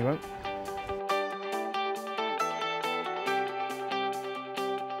casting, you won't.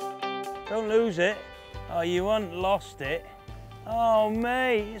 Don't lose it. Oh, you haven't lost it. Oh,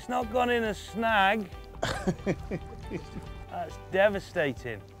 mate, it's not gone in a snag. That's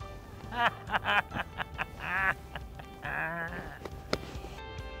devastating.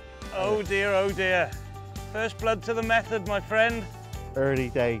 Oh dear, oh dear. First blood to the method, my friend. Early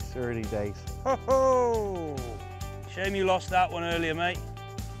days, early days. Ho ho! Shame you lost that one earlier, mate.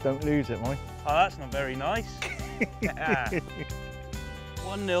 Don't lose it, Mike. Oh, that's not very nice.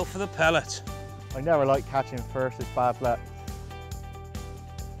 1-0 for the pellet. I never like catching first, it's bad luck.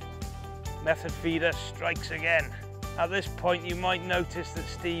 Method feeder strikes again. At this point, you might notice that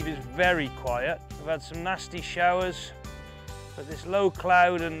Steve is very quiet. We've had some nasty showers, but this low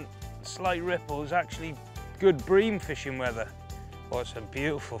cloud and slight ripple is actually good bream fishing weather. Oh, it's a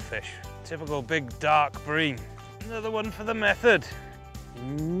beautiful fish. Typical big dark bream. Another one for the method.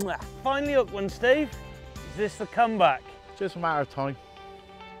 Mwah. Finally hooked one, Steve. Is this the comeback? Just a matter of time.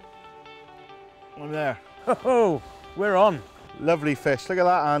 I'm there. Oh, we're on. Lovely fish, look at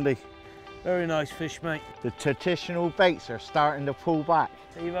that, Andy. Very nice fish, mate. The traditional baits are starting to pull back.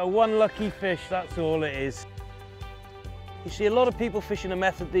 So you've had one lucky fish, that's all it is. You see a lot of people fishing a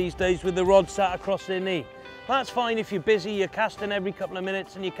method these days with the rod sat across their knee. That's fine if you're busy, you're casting every couple of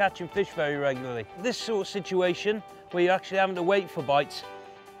minutes and you're catching fish very regularly. This sort of situation, where you're actually having to wait for bites,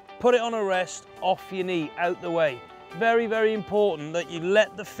 put it on a rest, off your knee, out the way. Very, very important that you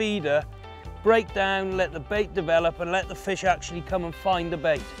let the feeder break down, let the bait develop and let the fish actually come and find the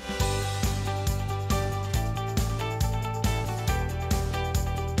bait.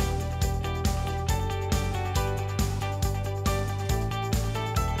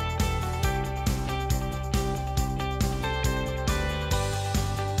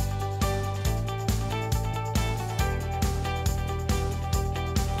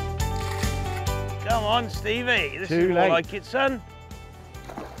 Come on, Stevie, this is more like it, son.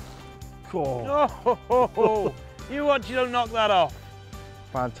 Cool. Oh, ho, ho, ho. You watch, you don't knock that off.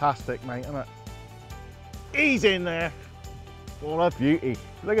 Fantastic, mate, isn't it? He's in there. What a beauty.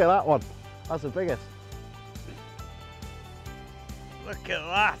 Look at that one. That's the biggest. Look at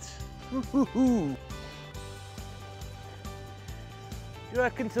that. You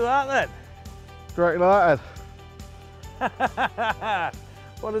reckon to that then? Straight like that.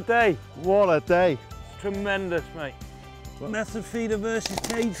 What a day. What a day. It's tremendous, mate. Method feeder versus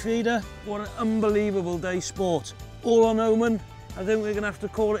cage feeder. What an unbelievable day sport. All on Oman. I think we're going to have to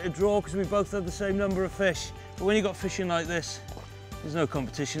call it a draw because we both had the same number of fish. But when you got fishing like this, there's no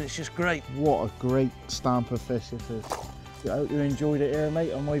competition, it's just great. What a great stamp of fish this is. I hope you enjoyed it here,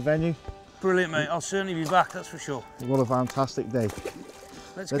 mate, on my venue. Brilliant, mate. I'll certainly be back, that's for sure. What a fantastic day.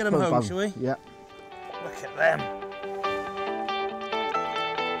 Let's get them home, shall we? Yeah. Look at them.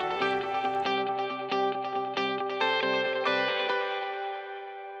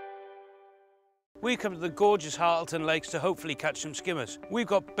 We come to the gorgeous Hartleton Lakes to hopefully catch some skimmers. We've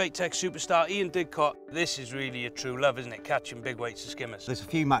got BaitTech superstar Ian Didcott. This is really a true love, isn't it? Catching big weights of skimmers. There's a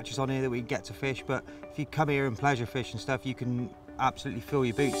few matches on here that we can get to fish, but if you come here and pleasure fish and stuff, you can absolutely fill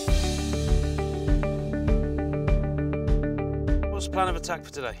your boots. What's the plan of attack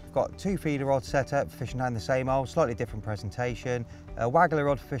for today? We've got 2 feeder rods set up, fishing down the same hole, slightly different presentation, a waggler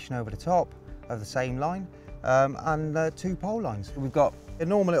rod for fishing over the top of the same line, and 2 pole lines. We've got a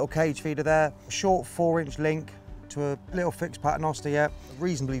normal little cage feeder there, short 4-inch link to a little fixed paternoster here, a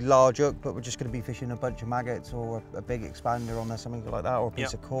reasonably large hook, but we're just going to be fishing a bunch of maggots or a big expander on there, something like that, or a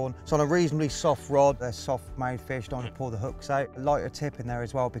piece of corn. So on a reasonably soft rod, they're soft mouth fish, don't want to pull the hooks out. A lighter tip in there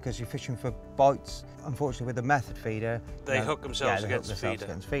as well because you're fishing for bites. Unfortunately with the method feeder, they hook themselves against the feeder.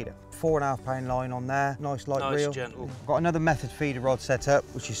 4.5 pound line on there, nice light reel. Gentle. I've got another method feeder rod set up,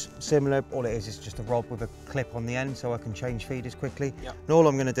 which is similar. All it is just a rod with a clip on the end so I can change feeders quickly. Yep. And all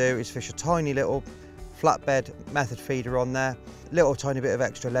I'm going to do is fish a tiny little flatbed method feeder on there, little tiny bit of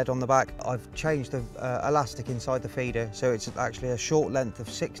extra lead on the back. I've changed the elastic inside the feeder, so it's actually a short length of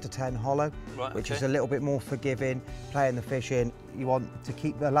 6 to 10 hollow, which is a little bit more forgiving, playing the fish in. You want to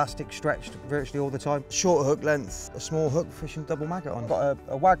keep the elastic stretched virtually all the time. Short hook length, a small hook fishing double maggot on. Got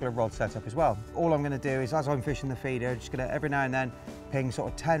a waggler rod set up as well. All I'm going to do is, as I'm fishing the feeder, I'm just going to every now and then ping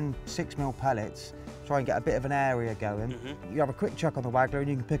sort of 10 6mm pellets, try and get a bit of an area going. You have a quick chuck on the waggler and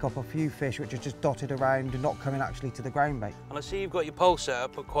you can pick up a few fish which are just dotted around and not coming actually to the ground bait. And I see you've got your pole set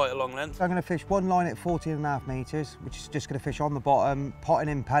up at quite a long length. So I'm going to fish one line at 14.5 metres, which is just going to fish on the bottom, potting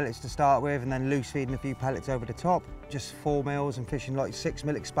in pellets to start with and then loose feeding a few pellets over the top. Just 4 mils and fishing like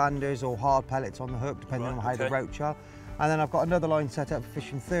 6mm expanders or hard pellets on the hook depending on how the roach are. And then I've got another line set up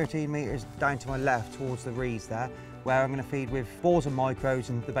fishing 13 metres down to my left towards the reeds there. where I'm going to feed with balls and micros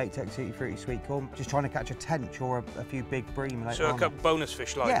and the BaitTech Tutti Frutti Sweet Corn, just trying to catch a tench or a few big bream later so on. a couple bonus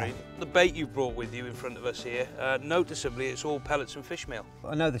fish like Yeah. The bait you've brought with you in front of us here, noticeably it's all pellets and fish meal.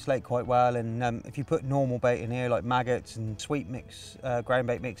 I know this lake quite well, and if you put normal bait in here, like maggots and sweet mix, ground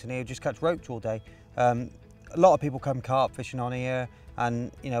bait mix in here, just catch roach all day. A lot of people come carp fishing on here,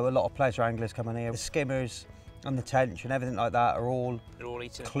 and you know, a lot of pleasure anglers come on here. The skimmers and the tench and everything like that are all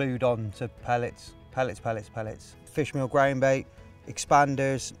clued on to pellets. Fish meal, ground bait,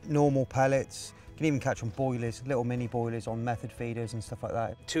 expanders, normal pellets. You can even catch on boilers, little mini boilers on method feeders and stuff like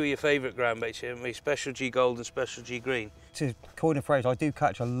that. Two of your favourite ground baits here, Special G Gold and Special G Green. To coin a phrase, I do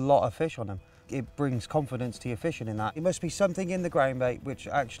catch a lot of fish on them. It brings confidence to your fishing in that. It must be something in the ground bait which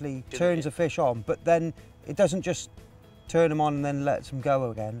actually turns a fish on, but then it doesn't just turn them on and then lets them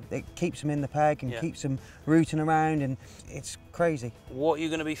go again. It keeps them in the peg and keeps them rooting around, and it's crazy. What are you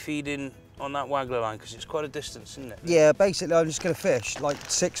going to be feeding on that waggler line? Because it's quite a distance, isn't it? Yeah, basically I'm just going to fish like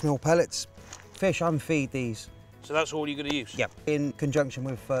 6mm pellets, fish and feed these. So that's all you're going to use? Yep. In conjunction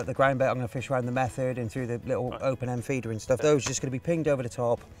with the ground bait, I'm going to fish around the method and through the little open end feeder and stuff. Those are just going to be pinged over the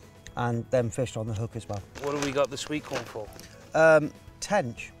top and then fished on the hook as well. What have we got the sweet corn for?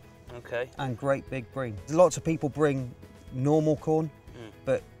 Tench. Okay. And great big bream. Lots of people bring normal corn,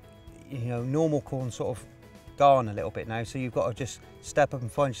 but you know, normal corn sort of gone a little bit now, so you've got to just step up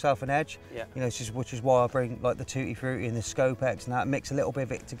and find yourself an edge. Yeah. You know, which is why I bring like the Tutti Frutti and the Scopex and that, mix a little bit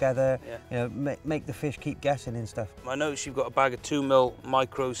of it together. Yeah. You know, make the fish keep guessing and stuff. I noticed you've got a bag of 2mm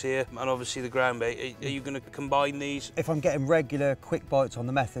micros here, and obviously the ground bait. Are you going to combine these? If I'm getting regular quick bites on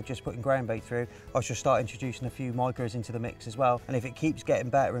the method, just putting ground bait through, I shall start introducing a few micros into the mix as well. And if it keeps getting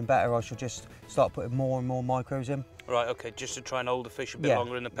better and better, I shall just start putting more and more micros in. Right, okay, just to try and hold the fish a bit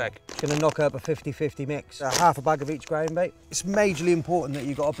longer in the peg. Going to knock up a 50-50 mix, half a bag of each ground bait. It's majorly important that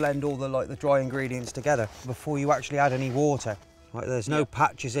you've got to blend all the dry ingredients together before you actually add any water. Like, there's no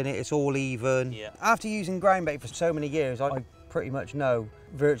patches in it, it's all even. Yeah. After using ground bait for so many years, I pretty much know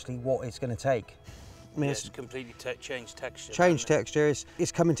virtually what it's going to take. I mean, it's completely changed texture. Changed texture,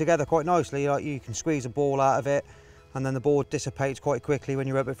 it's coming together quite nicely. Like, you can squeeze a ball out of it, and then the board dissipates quite quickly when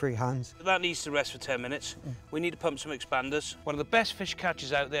you rub it through your hands. That needs to rest for 10 minutes. We need to pump some expanders. One of the best fish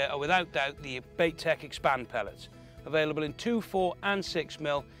catchers out there are without doubt the BaitTech Expand pellets. Available in 2, 4 and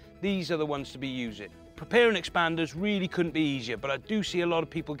 6mm, these are the ones to be using. Preparing expanders really couldn't be easier, but I do see a lot of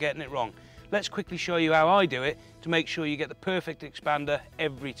people getting it wrong. Let's quickly show you how I do it to make sure you get the perfect expander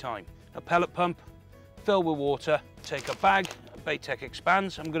every time. A pellet pump, fill with water, take a bag of BaitTech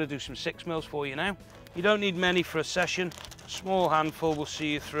Expands. I'm going to do some 6mm for you now. You don't need many for a session. A small handful will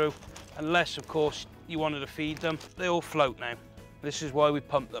see you through, unless, of course, you wanted to feed them. They all float now. This is why we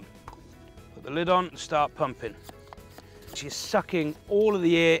pump them. Put the lid on and start pumping. So you're sucking all of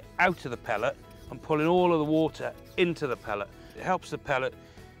the air out of the pellet and pulling all of the water into the pellet. It helps the pellet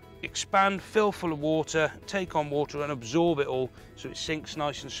expand, fill full of water, take on water and absorb it all so it sinks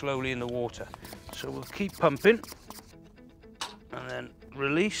nice and slowly in the water. So we'll keep pumping and then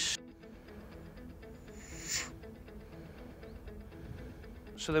release.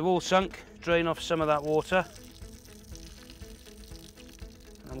 So they've all sunk, drain off some of that water.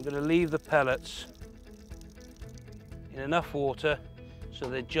 I'm going to leave the pellets in enough water so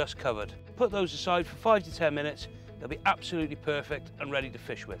they're just covered. Put those aside for 5 to 10 minutes. They'll be absolutely perfect and ready to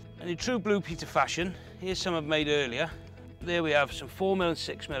fish with. And in true Blue Peter fashion, here's some I've made earlier. There we have some 4mm and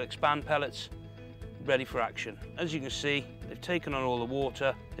 6mm expand pellets ready for action. As you can see, they've taken on all the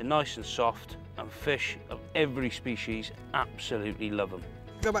water, they're nice and soft, and fish of every species absolutely love them.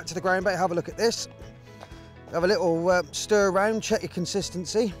 Go back to the ground bait, have a look at this. Have a little stir around, check your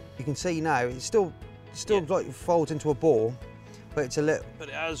consistency. You can see now, it's still like folds into a ball, but it's a little... But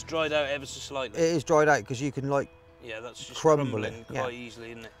it has dried out ever so slightly. It is dried out because you can that's just crumbling quite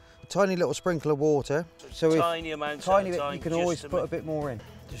easily, isn't it? A tiny little sprinkle of water. So tiny amounts at a time, you can always put a bit more in.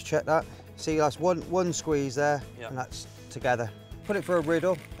 Just check that. See, that's one squeeze there, and that's together. Put it for a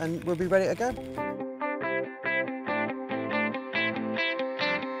riddle, and we'll be ready to go.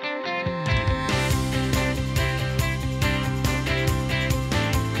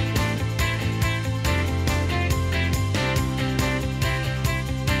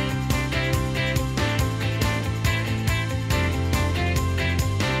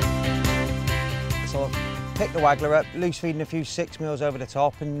 Pick the waggler up, loose feeding a few 6mm over the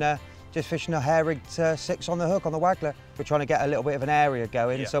top, and just fishing a hair-rigged 6 on the hook on the waggler. We're trying to get a little bit of an area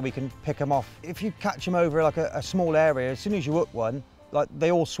going so we can pick them off. If you catch them over like a small area, as soon as you hook one, like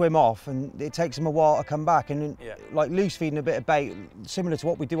they all swim off and it takes them a while to come back. And like loose feeding a bit of bait, similar to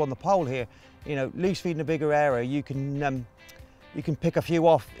what we do on the pole here, you know, loose feeding a bigger area, you can you can pick a few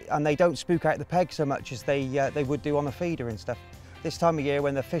off and they don't spook out the peg so much as they would do on a feeder and stuff. This time of year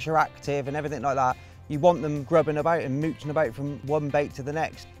when the fish are active and everything like that, you want them grubbing about and mooching about from one bait to the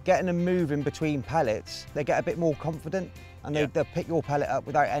next. Getting them moving between pellets, they get a bit more confident and they'll pick your pellet up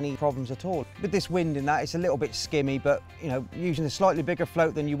without any problems at all. With this wind in that, it's a little bit skimmy, but you know, using a slightly bigger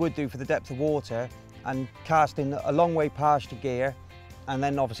float than you would do for the depth of water and casting a long way past your gear and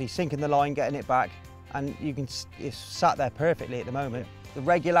then obviously sinking the line, getting it back, and you can, it's sat there perfectly at the moment. The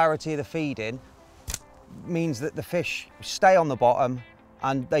regularity of the feeding means that the fish stay on the bottom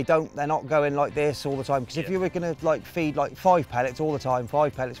and they're not going like this all the time. Because if you were going to like feed like 5 pellets all the time,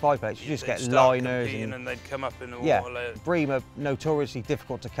 5 pellets, you just get liners and they'd come up in the water. Yeah, bream are notoriously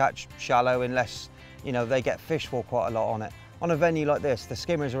difficult to catch shallow unless you know they get fished for quite a lot on it. On a venue like this, the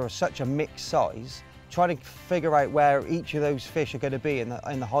skimmers are such a mixed size. Trying to figure out where each of those fish are going to be in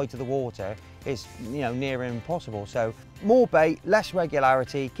the height of the water is, you know, near impossible. So more bait, less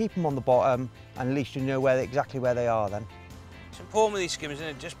regularity, keep them on the bottom, and at least you know exactly where they are then. It's important with these skimmers, isn't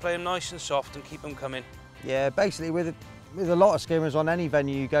it? Just play them nice and soft and keep them coming. Yeah, basically with a lot of skimmers on any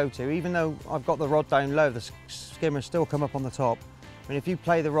venue you go to, even though I've got the rod down low, the skimmers still come up on the top. I mean, if you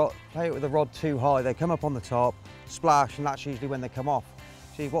play it with the rod too high, they come up on the top, splash, and that's usually when they come off.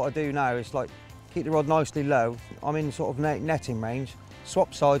 So what I do now is like keep the rod nicely low. I'm in sort of netting range.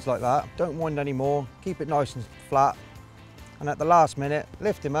 Swap sides like that. Don't wind anymore. Keep it nice and flat. And at the last minute,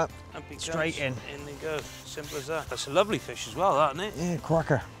 lift him up, straight in. In they go. Simple as that. That's a lovely fish as well, that, isn't it? Yeah,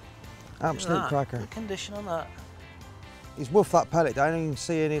 cracker. Absolute cracker. Good condition on that. He's woofed that pellet down, and you can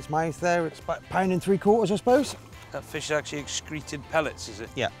see in its mouth there, it's about £1.75, I suppose. That fish actually excreted pellets, is it?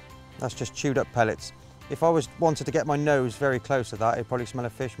 Yeah, that's just chewed up pellets. If I wanted to get my nose very close to that, it'd probably smell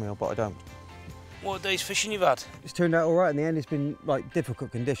of fish meal, but I don't. What days fishing you've had? It's turned out all right in the end. It's been like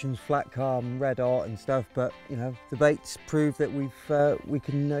difficult conditions, flat calm, red hot and stuff, but you know, the baits prove that we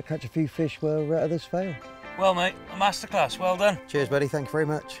can catch a few fish where others fail. Well mate, a masterclass, well done. Cheers buddy, thank you very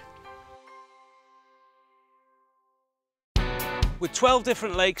much. With 12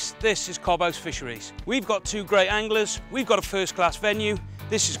 different lakes, this is Cobhouse Fisheries. We've got 2 great anglers, we've got a first-class venue.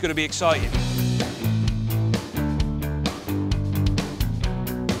 This is going to be exciting.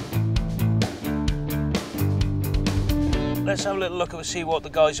 Let's have a little look and see what the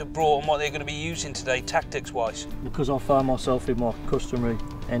guys have brought and what they're going to be using today, tactics-wise. Because I found myself in my customary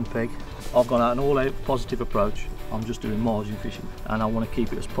end peg, I've gone out an all-out positive approach. I'm just doing margin fishing, and I want to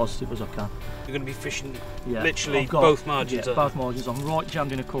keep it as positive as I can. You're going to be fishing literally both margins? Yeah, both margins. I'm right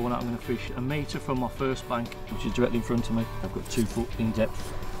jammed in a corner. I'm going to fish a metre from my first bank, which is directly in front of me. I've got 2 foot in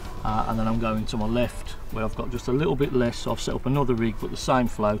depth. And then I'm going to my left where I've got just a little bit less, so I've set up another rig but the same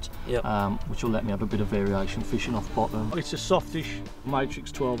float, which will let me have a bit of variation fishing off bottom. It's a softish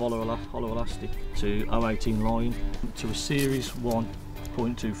Matrix 12 hollow elastic to 018 line to a series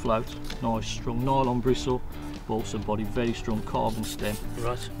 1.2 float, nice strong nylon bristle, balsa body, very strong carbon stem.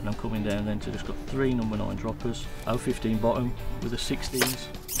 Right. And I'm coming down then to just got 3 number 9 droppers, 015 bottom with a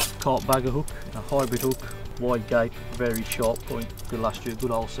 16s carp bagger hook, a hybrid hook, wide gape, very sharp point. Good last year, good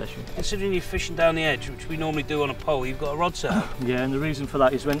old session. Considering you're fishing down the edge, which we normally do on a pole, you've got a rod set up. Yeah, and the reason for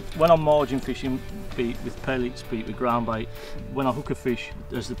that is when I'm margin fishing, be it with pellets, be it with ground bait, when I hook a fish,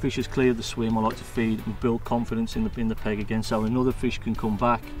 as the fish has cleared the swim, I like to feed and build confidence in the peg again, so another fish can come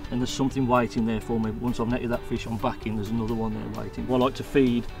back and there's something waiting there for me. Once I've netted that fish, I'm back in, there's another one there waiting. I like to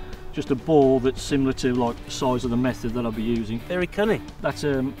feed just a ball that's similar to like the size of the method that I'll be using. Very cunning. That's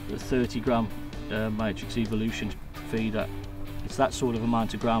a 30 gram Matrix Evolution feeder. It's that sort of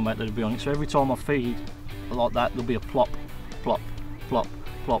amount of ground bait that'll be on it. So every time I feed like that, there'll be a plop, plop, plop,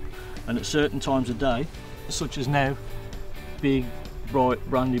 plop. And at certain times of day, such as now, big, bright,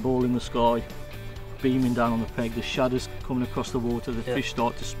 brandy ball in the sky, beaming down on the peg, the shadows coming across the water, the fish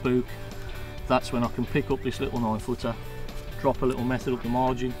start to spook. That's when I can pick up this little 9-footer, drop a little method up the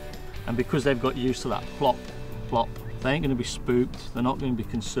margin, and because they've got used to that plop, plop, they ain't going to be spooked, they're not going to be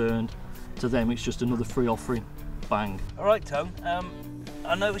concerned. To them, it's just another free offering. Bang. All right, Tone.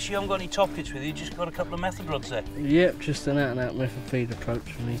 I noticed you haven't got any top kits with you, just got a couple of method rods there. Yep, just an out-and-out method feed approach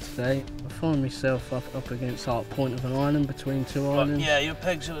for me today. I find myself up against like point of an island between 2 islands. Yeah, your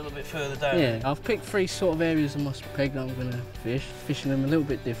peg's a little bit further down. Yeah, I've picked 3 sort of areas of my peg that I'm going to fish, fishing them a little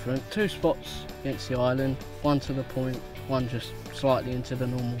bit different. 2 spots against the island, 1 to the point, 1 just slightly into the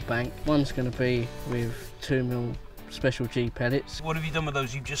normal bank. One's going to be with 2mm special G pellets. What have you done with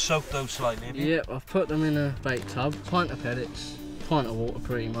those? You've just soaked those slightly, have you? Yep, I've put them in a bait tub, pint of pellets, pint of water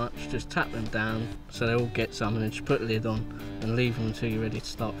pretty much, just tap them down so they all get some, and then just put the lid on and leave them until you're ready to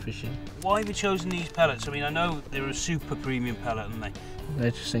start fishing. Why have you chosen these pellets? I mean, I know they're a super premium pellet, aren't they?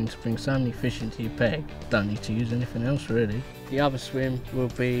 They just seem to bring so many fish into your peg, don't need to use anything else really. The other swim will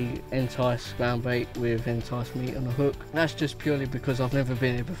be Entice ground bait with Entice meat on a hook. That's just purely because I've never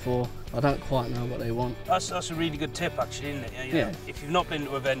been here before. I don't quite know what they want. That's a really good tip actually, isn't it? You know, yeah. If you've not been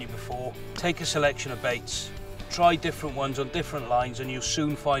to a venue before, take a selection of baits, try different ones on different lines, and you'll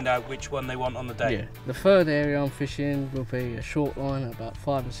soon find out which one they want on the day. Yeah. The third area I'm fishing will be a short line at about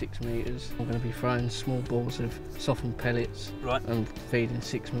 5 or 6 metres. I'm going to be throwing small balls of softened pellets and feeding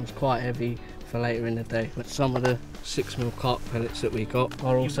 6mm, quite heavy for later in the day. But some of the 6mm carp pellets that we got,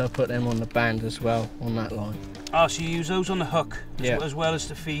 I'll also put them on the band as well on that line. Ah, so you use those on the hook as well as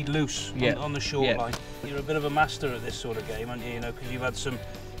to feed loose on the short line. You're a bit of a master at this sort of game, aren't you? You know, because you've had some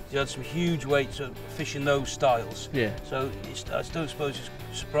huge weights of fishing those styles. Yeah. So I don't suppose it's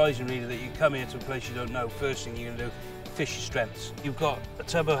surprising really that you come here to a place you don't know. First thing you're going to do, fish your strengths. You've got a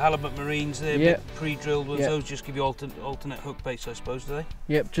tub of halibut marines there, pre-drilled ones. Those just give you alternate hook baits, I suppose, do they?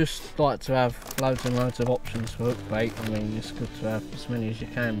 Yep, just like to have loads and loads of options for hook bait. I mean, it's good to have as many as you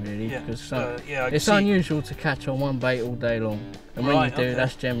can really, because it's unusual to catch on one bait all day long. And when you do,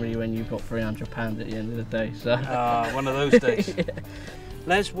 that's generally when you've got 300 pounds at the end of the day. So one of those days.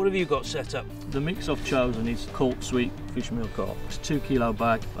 Les, what have you got set up? The mix I've chosen is Colt Sweet Fish Meal Carp. It's a 2 kilo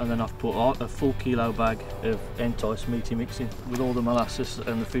bag, and then I've put a full kilo bag of Entice meaty mixing. With all the molasses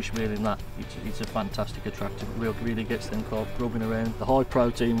and the fish meal in that, it's a fantastic attractant. It really gets them carp rubbing around. The high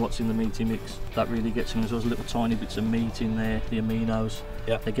protein, what's in the meaty mix, that really gets them. There's little tiny bits of meat in there, the aminos.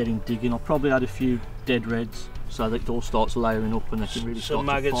 They're getting digging. I've probably had a few dead reds, so that it all starts layering up and they can really start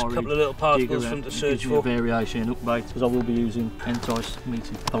maggots, a couple of little particles from to search for. A variation in hook bait, because I will be using Entice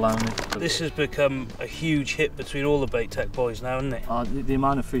meaty polony. This has become a huge hit between all the BaitTech boys now, isn't it? The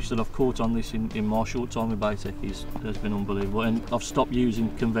amount of fish that I've caught on this in my short time with BaitTech has been unbelievable, and I've stopped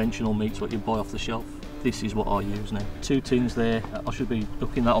using conventional meats what you buy off the shelf. This is what I use now. 2 tins there. I should be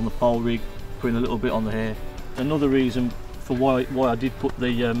hooking that on the pole rig, putting a little bit on the hair. Another reason for why I did put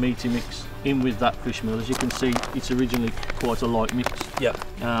the meaty mix in with that fish meal, as you can see, it's originally quite a light mix. Yeah.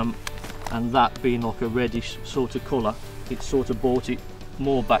 And that being like a reddish sort of colour, it sort of brought it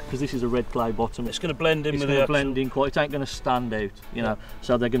more back, because this is a red clay bottom. It's going to blend in with it. It's going to blend in quite. It ain't going to stand out, you know.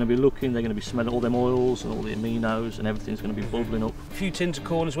 So they're going to be looking, they're going to be smelling all them oils and all the aminos, and everything's going to be bubbling up. A few tins of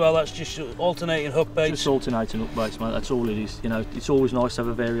corn as well. That's just alternating hook baits. Just alternating hook baits, mate. That's all it is. You know, it's always nice to have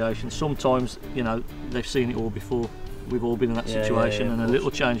a variation. Sometimes, you know, they've seen it all before. We've all been in that situation, and a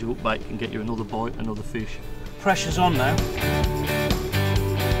little change of hook bait can get you another bite, another fish. Pressure's on now.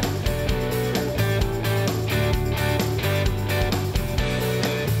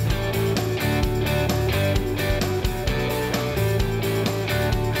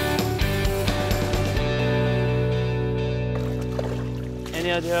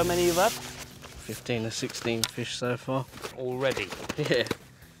 Any idea how many you've had? 15 or 16 fish so far. Already? Yeah.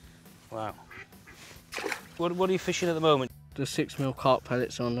 Wow. What are you fishing at the moment? The 6mm carp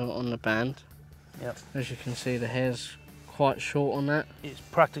pellets on the band. Yep. As you can see, the hair's quite short on that. It's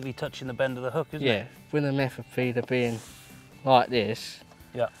practically touching the bend of the hook, isn't it? Yeah. With the method feeder being like this,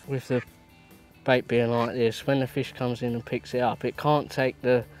 with the bait being like this, when the fish comes in and picks it up, it can't take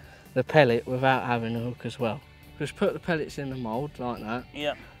the pellet without having a hook as well. Just put the pellets in the mould like that.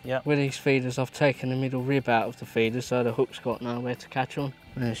 Yeah. Yeah. With these feeders, I've taken the middle rib out of the feeder so the hook's got nowhere to catch on.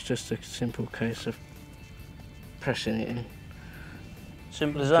 And it's just a simple case of pressing it in.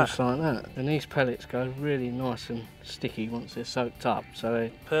 Simple as that? Just like that. And these pellets go really nice and sticky once they're soaked up.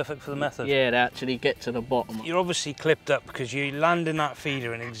 So perfect for the method. Yeah, they actually get to the bottom. You're obviously clipped up because you land in that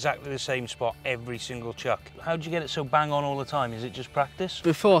feeder in exactly the same spot every single chuck. How do you get it so bang on all the time? Is it just practice?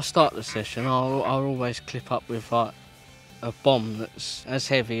 Before I start the session, I'll always clip up with like a bomb that's as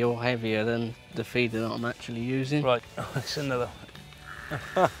heavy or heavier than the feeder that I'm actually using. Right, it's another.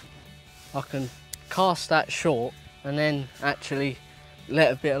 I can cast that short and then actually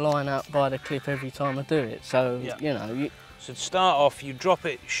let a bit of line out by the clip every time I do it. So, you know. So to start off, you drop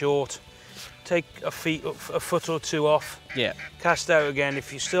it short, take a foot or two off, cast out again.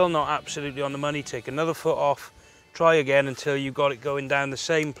 If you're still not absolutely on the money, take another foot off, try again until you've got it going down the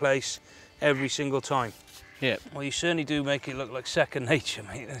same place every single time. Yeah. Well, you certainly do make it look like second nature,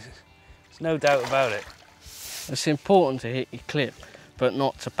 mate. There's no doubt about it. It's important to hit your clip, but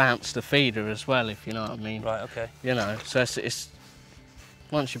not to bounce the feeder as well, if you know what I mean. Right, okay. You know, so it's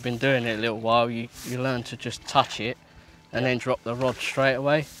once you've been doing it a little while, you learn to just touch it and then drop the rod straight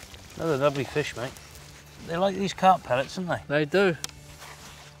away. Another lovely fish, mate. They like these carp pellets, don't they? They do.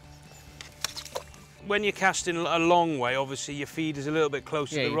 when you're casting a long way, obviously your feed is a little bit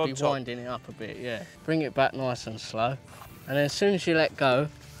closer to the rod top. Yeah, you'd be winding it up a bit, yeah. Bring it back nice and slow. And then as soon as you let go...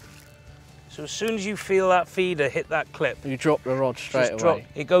 So as soon as you feel that feeder hit that clip... You drop the rod straight away.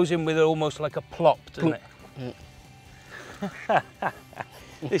 It goes in with almost like a plop, doesn't it? Mm.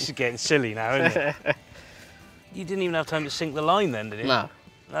 This is getting silly now, isn't it? You didn't even have time to sink the line then, did you? No.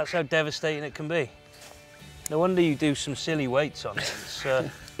 That's how devastating it can be. No wonder you do some silly weights on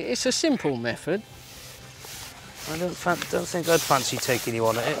it. It's a simple method. I don't think I'd fancy taking you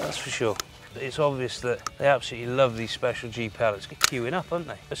on it, that's for sure. It's obvious that they absolutely love these special G pellets. Get queuing up, aren't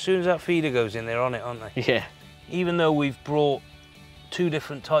they? As soon as that feeder goes in, they're on it, aren't they? Yeah. Even though we've brought 2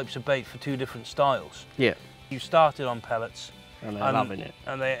 different types of bait for 2 different styles. Yeah. You started on pellets. And they're loving it.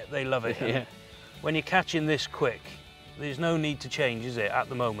 And they love it. Yeah. When you're catching this quick, there's no need to change, is it, at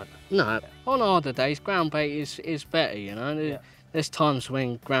the moment? No. On harder days, ground bait is better, you know. Yeah. There's times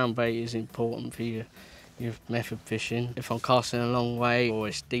when ground bait is important for your method fishing. If I'm casting a long way or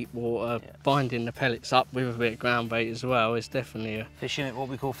it's deep water, binding the pellets up with a bit of ground bait as well is definitely a... Fishing at what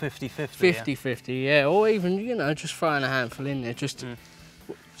we call 50-50. 50-50, yeah. Or even, you know, just throwing a handful in there, just to,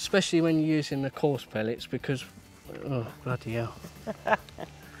 especially when you're using the coarse pellets, because, oh, bloody hell.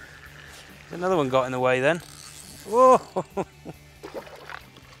 Another one got in the way then. Whoa!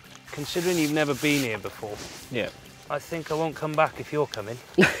 Considering you've never been here before, yeah, I think I won't come back if you're coming.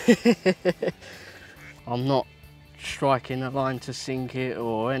 I'm not striking a line to sink it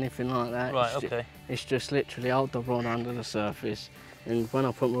or anything like that. Right, okay. It's just literally hold the rod under the surface, and when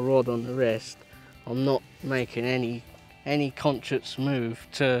I put my rod on the rest, I'm not making any conscious move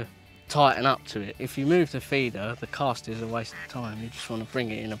to tighten up to it. If you move the feeder, the cast is a waste of time. You just want to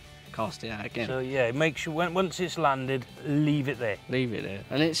bring it in and cast it out again. So yeah, make sure once it's landed, leave it there. Leave it there.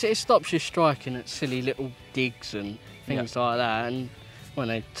 And it stops you striking at silly little digs and things like that. And when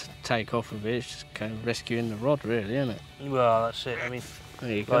they take off of it, it's just kind of rescuing the rod, really, isn't it? Well, that's it. I mean,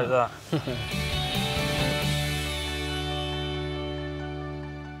 there you like go. that.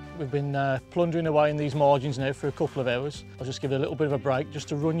 We've been plundering away in these margins now for a couple of hours. I'll just give it a little bit of a break just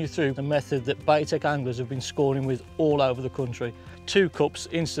to run you through the method that BaitTech anglers have been scoring with all over the country. 2 cups,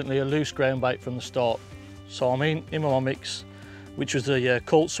 instantly a loose ground bait from the start. So I'm in my mix, which was the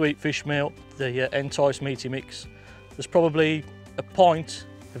Colt Sweet fish meal, the Entice meaty mix. There's probably a pint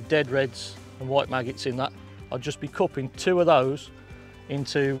of dead reds and white maggots in that. I'll just be cupping 2 of those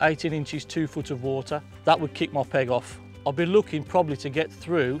into 18 inches, 2 foot of water. That would kick my peg off. I'll be looking probably to get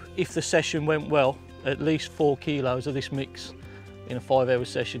through, if the session went well, at least 4 kilos of this mix in a 5-hour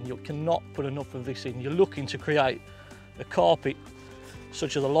session. You cannot put enough of this in. You're looking to create a carpet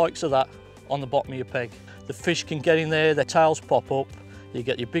such as the likes of that on the bottom of your peg. The fish can get in there, their tails pop up, you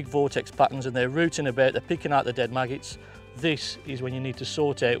get your big vortex patterns and they're rooting about, they're picking out the dead maggots. This is when you need to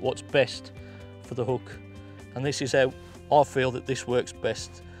sort out what's best for the hook. And this is how I feel that this works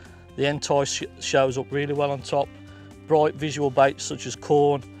best. The Entice shows up really well on top. Bright visual baits such as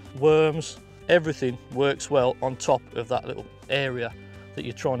corn, worms, everything works well on top of that little area that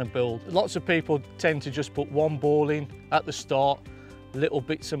you're trying to build. Lots of people tend to just put 1 ball in at the start, little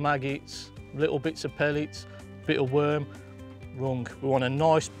bits of maggots, little bits of pellets, bit of worm. Wrong. We want a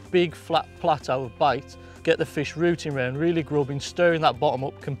nice big flat plateau of bait, get the fish rooting around, really grubbing, stirring that bottom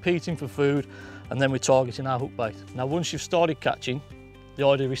up, competing for food, and then we're targeting our hook bait. Now once you've started catching, the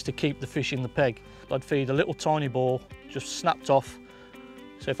idea is to keep the fish in the peg. I'd feed a little tiny ball, just snapped off.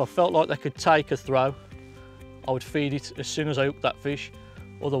 So if I felt like they could take a throw, I would feed it as soon as I hooked that fish.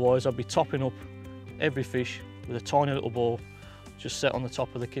 Otherwise I'd be topping up every fish with a tiny little ball just set on the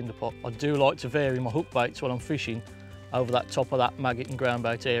top of the kinder pot. I do like to vary my hook baits when I'm fishing over that top of that maggot and ground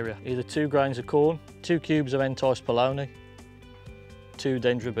bait area. Either 2 grains of corn, 2 cubes of Entice polony, 2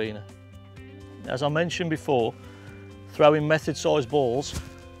 dendrobina. As I mentioned before, throwing method sized balls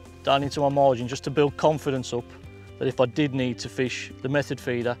down into my margin just to build confidence up that if I did need to fish the method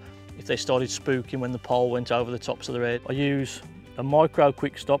feeder, if they started spooking when the pole went over the tops of their head. I use a micro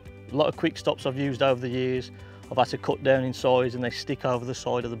quick stop. A lot of quick stops I've used over the years, I've had to cut down in size and they stick over the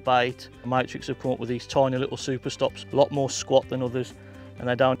side of the bait. Matrix have come up with these tiny little super stops, a lot more squat than others, and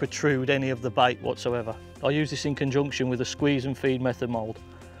they don't protrude any of the bait whatsoever. I use this in conjunction with a squeeze and feed method mould.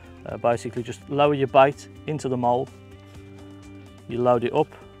 Basically just lower your bait into the mould, you load it up,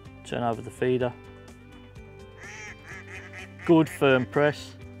 turn over the feeder, good firm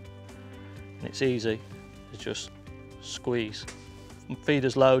press, and it's easy to just squeeze.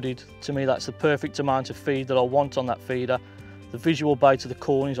 Feeder's loaded. To me that's the perfect amount of feed that I want on that feeder. The visual bait of the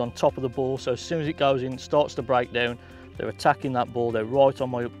corn is on top of the ball, so as soon as it goes in, it starts to break down, they're attacking that ball, they're right on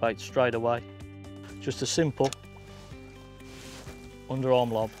my hook bait straight away. Just a simple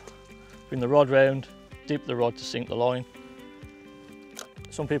underarm lob. Bring the rod round, dip the rod to sink the line.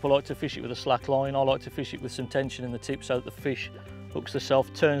 Some people like to fish it with a slack line. I like to fish it with some tension in the tip so that the fish hooks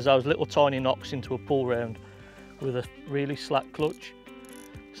herself, turns those little tiny knocks into a pull round with a really slack clutch,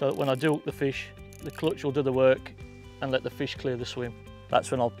 so that when I do hook the fish, the clutch will do the work and let the fish clear the swim. That's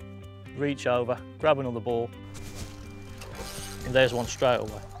when I'll reach over, grab another ball, and there's one straight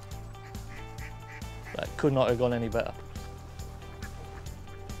away. That could not have gone any better.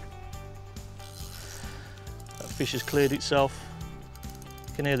 That fish has cleared itself.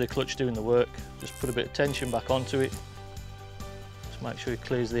 You can hear the clutch doing the work. Just put a bit of tension back onto it. Just make sure it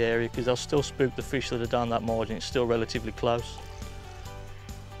clears the area, because they'll still spook the fish that are down that margin. It's still relatively close.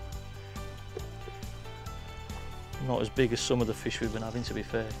 Not as big as some of the fish we've been having, to be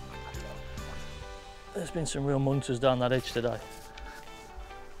fair. There's been some real munters down that edge today.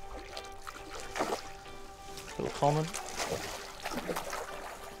 Little common.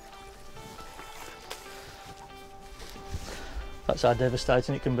 That's how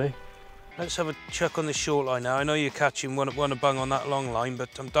devastating it can be. Let's have a chuck on this short line now. I know you're catching one a bung on that long line, but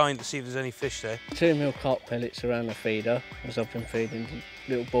I'm dying to see if there's any fish there. 2 mil carp pellets around the feeder, as I've been feeding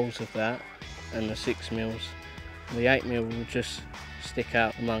little balls of that, and the 6 mils. The 8 mil will just stick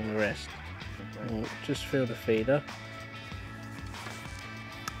out among the rest. And we'll just fill the feeder.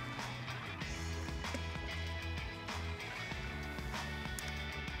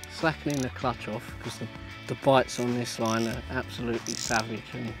 Slackening the clutch off, because the bites on this line are absolutely savage,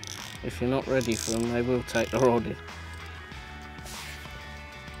 and if you're not ready for them, they will take the rod in.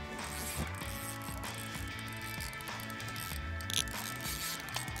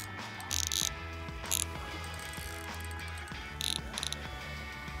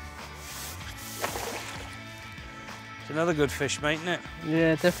 It's another good fish, mate, isn't it?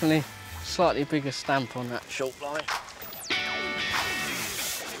 Yeah, definitely slightly bigger stamp on that short line.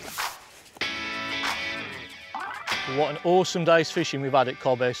 What an awesome day's fishing we've had at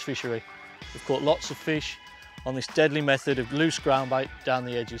Cobb House Fishery. We've caught lots of fish on this deadly method of loose ground bait down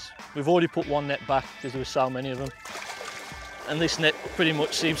the edges. We've already put one net back because there were so many of them. And this net pretty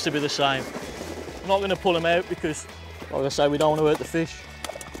much seems to be the same. I'm not going to pull them out because, like I say, we don't want to hurt the fish.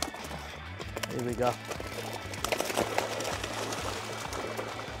 Here we go.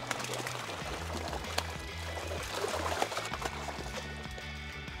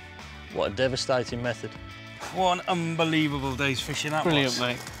 What a devastating method. What an unbelievable day's fishing that Brilliant, was.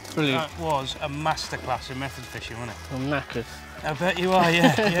 mate. Brilliant. That was a masterclass in method fishing, wasn't it? I'm knackered. I bet you are,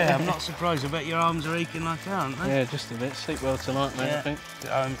 yeah. Yeah, I'm not surprised. I bet your arms are aching like that, aren't they? Yeah, just a bit. Sleep well tonight, mate, Yeah. I think.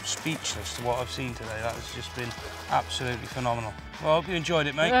 I'm speechless to what I've seen today. That has just been absolutely phenomenal. Well, I hope you enjoyed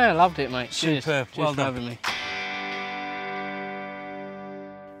it, mate. Yeah, I loved it, mate. Cheers. Superb. Cheers Well for done. having me.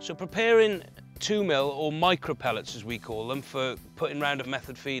 So preparing 2 mil or micro pellets, as we call them, for putting round a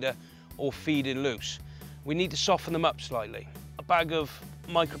method feeder or feeding loose, we need to soften them up slightly. A bag of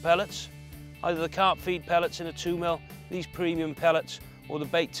micro pellets, either the carp feed pellets in a 2 mil, these premium pellets, or the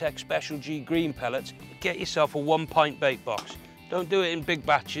BaitTech Special G green pellets. Get yourself a 1 pint bait box. Don't do it in big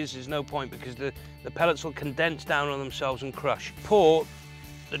batches, there's no point, because the pellets will condense down on themselves and crush. Pour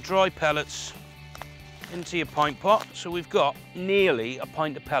the dry pellets into your pint pot. So we've got nearly a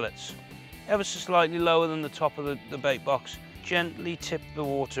pint of pellets, ever so slightly lower than the top of the bait box. Gently tip the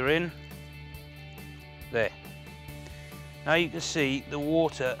water in. There. Now you can see the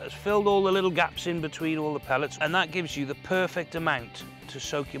water has filled all the little gaps in between all the pellets, and that gives you the perfect amount to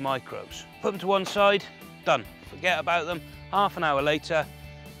soak your microbes. Put them to one side, done. Forget about them. Half an hour later,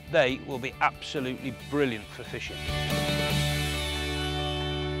 they will be absolutely brilliant for fishing.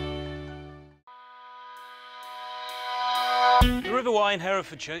 The River Wye in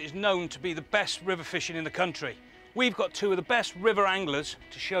Herefordshire is known to be the best river fishing in the country. We've got 2 of the best river anglers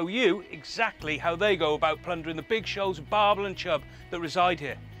to show you exactly how they go about plundering the big shoals of barbel and chub that reside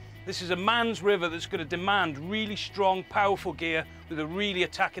here. This is a man's river that's going to demand really strong, powerful gear with a really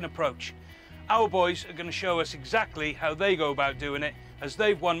attacking approach. Our boys are going to show us exactly how they go about doing it, as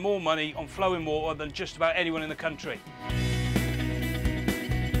they've won more money on flowing water than just about anyone in the country.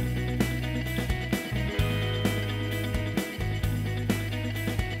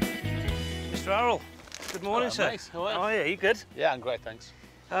 Mr. Harrell. Good morning, sir. Mate. How are you? Oh, yeah, you good? Yeah, I'm great, thanks.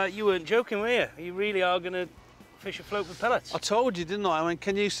 You weren't joking, were you? You really are going to fish a float with pellets? I told you, didn't I? I mean,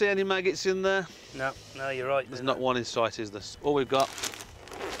 can you see any maggots in there? No, you're right. There's not one in sight, is there? All we've got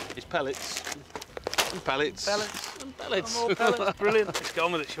is pellets. And pellets. Pellets. And pellets. More pellets. Brilliant. Let's get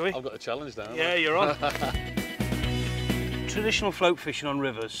on with it, shall we? I've got a challenge now. Yeah, you're on. Traditional float fishing on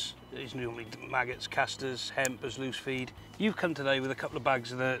rivers is normally maggots, casters, hemp as loose feed. You've come today with a couple of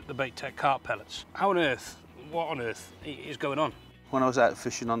bags of the BaitTech carp pellets. How on earth, what on earth is going on? when I was out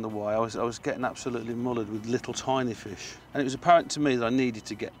fishing on the Wye, I was getting absolutely mullered with little tiny fish. And it was apparent to me that I needed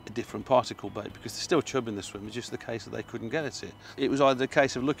to get a different particle bait because there's still chub in the swim. It's just the case that they couldn't get at it. It was either a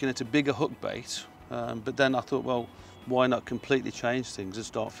case of looking at a bigger hook bait, but then I thought, well, why not completely change things and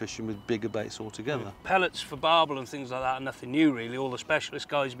start fishing with bigger baits altogether? Pellets for barbel and things like that are nothing new really. All the specialist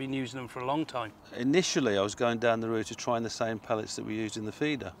guys have been using them for a long time. Initially I was going down the route of trying the same pellets that we used in the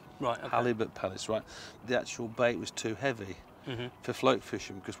feeder. Right, okay. Halibut pellets, right? The actual bait was too heavy for float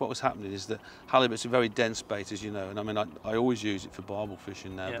fishing because what was happening is that halibut's a very dense bait, as you know, and I mean I always use it for barbel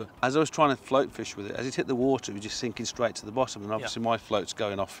fishing now, but as I was trying to float fish with it, as it hit the water it was just sinking straight to the bottom, and obviously my float's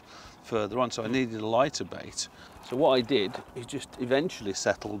going off further on, so I needed a lighter bait. So what I did is just eventually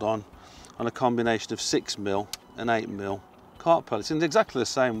settled on a combination of 6mm and 8mm carp pellets in exactly the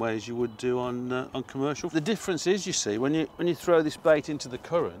same way as you would do on commercial. The difference is, you see, when you throw this bait into the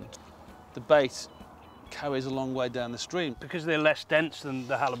current, the bait carries a long way down the stream. Because they're less dense than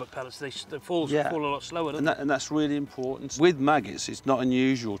the halibut pellets, they fall a lot slower, don't they? And that's really important. With maggots, it's not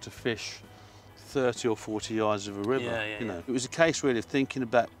unusual to fish 30 or 40 yards of a river. You know, it was a case really of thinking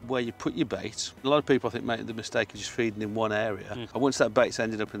about where you put your bait. A lot of people I think make the mistake of just feeding in one area. And once that bait's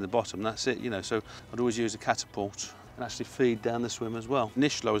ended up in the bottom, that's it, you know. So I'd always use a catapult and actually feed down the swim as well.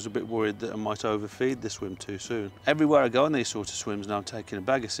 Initially I was a bit worried that I might overfeed the swim too soon. Everywhere I go on these sort of swims now I'm taking a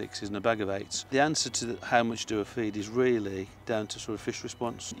bag of 6s and a bag of 8s. The answer to how much do I feed is really down to sort of fish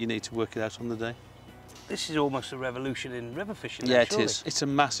response. You need to work it out on the day. This is almost a revolution in river fishing. Yeah, it is. It's a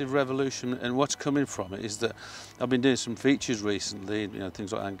massive revolution, and what's coming from it is that I've been doing some features recently, you know,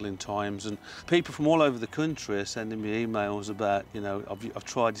 things like Angling Times, and people from all over the country are sending me emails about, you know, I've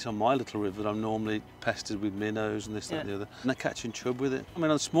tried this on my little river that I'm normally pestered with minnows and this, that and the other, and they're catching chub with it. I mean,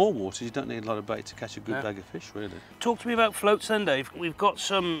 on small waters, you don't need a lot of bait to catch a good bag of fish, really. Talk to me about floats then, Dave. We've got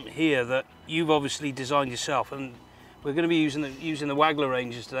some here that you've obviously designed yourself, and we're going to be using the Waggler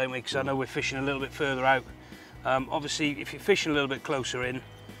ranges today, because I know we're fishing a little bit further out. Obviously, if you're fishing a little bit closer in,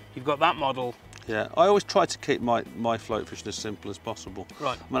 you've got that model. Yeah, I always try to keep my float fishing as simple as possible.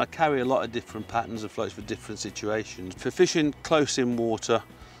 Right. I mean, I carry a lot of different patterns of floats for different situations. For fishing close in water,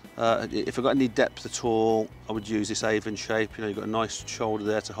 if I've got any depth at all, I would use this Avon shape. You know, you've got a nice shoulder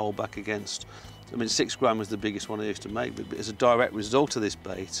there to hold back against. I mean, 6 gram was the biggest one I used to make, but as a direct result of this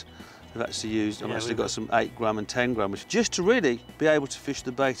bait, I've actually got some 8 gram and 10 gram, which just to really be able to fish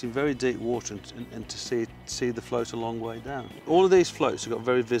the bait in very deep water and to see the float a long way down. All of these floats have got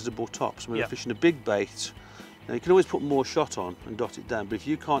very visible tops. When you're fishing a big bait, you can always put more shot on and dot it down, but if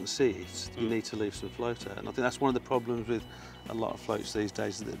you can't see it, you need to leave some float out. And I think that's one of the problems with a lot of floats these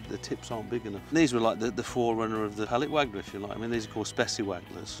days, that the tips aren't big enough. And these were like the forerunner of the pellet waggler, if you like. I mean, these are called specie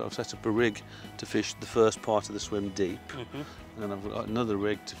wagglers. So I've set up a rig to fish the first part of the swim deep, and then I've got another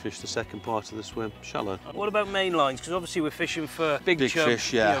rig to fish the second part of the swim shallow. What about main lines? Because obviously we're fishing for big chub,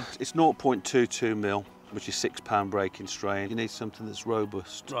 fish, yeah. You know. It's 0.22mm, which is 6 pound breaking strain. You need something that's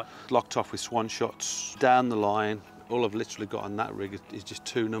robust. Right. Locked off with swan shots down the line. All I've literally got on that rig is just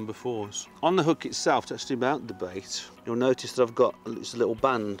 2 number 4s. On the hook itself, to actually mount the bait, you'll notice that I've got a little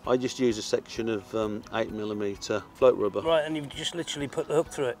band. I just use a section of 8mm float rubber. Right, and you've just literally put the hook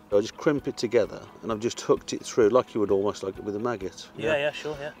through it? I just crimp it together and I've just hooked it through like you would almost like it with a maggot. Yeah,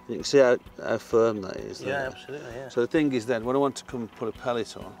 sure, yeah. You can see how firm that is. Yeah, absolutely, yeah. So the thing is then, when I want to come and put a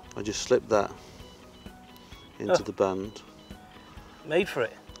pellet on, I just slip that into the band. Made for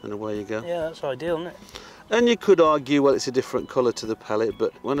it. And away you go. Yeah, that's ideal, isn't it? And you could argue, well, it's a different colour to the pellet,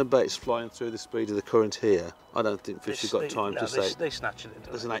 but when a bait's flying through the speed of the current here, I don't think fish have got time to say, they snatch it.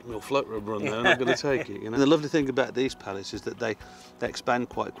 There's an 8mm float rubber on there, I'm not going to take it. You know? And the lovely thing about these pellets is that they expand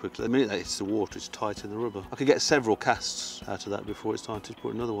quite quickly. The minute that hits the water, it's tight in the rubber. I could get several casts out of that before it's time to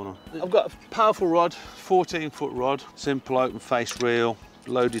put another one on. I've got a powerful rod, 14-foot rod, simple open face reel,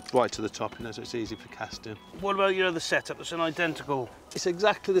 loaded right to the top, you know, so it's easy for casting. What about your other setup? It's an identical. It's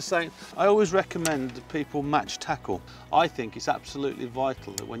exactly the same. I always recommend that people match tackle. I think it's absolutely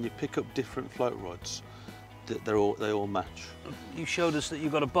vital that when you pick up different float rods, that they all match. You showed us that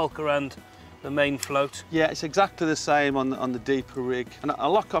you've got a bulk around the main float. Yeah, it's exactly the same on the deeper rig. And I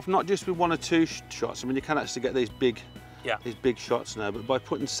lock off not just with 1 or 2 shots. I mean, you can actually get these big shots now, but by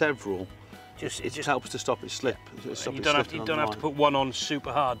putting several, it just helps to stop it slip. You don't have to put one on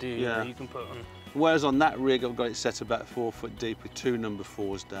super hard, do you? Yeah. You can put on. Whereas on that rig, I've got it set about 4 foot deep with 2 number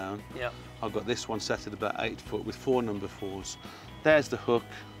 4s down. Yeah. I've got this one set at about 8 foot with 4 number 4s. There's the hook,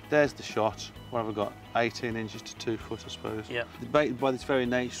 there's the shot. What have I got? 18 inches to 2 foot, I suppose. Yeah. The bait, by its very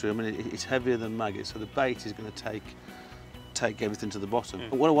nature, I mean, it's heavier than maggot, so the bait is going to take everything to the bottom.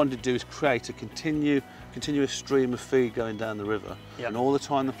 But what I wanted to do is create a continuous stream of feed going down the river. And all the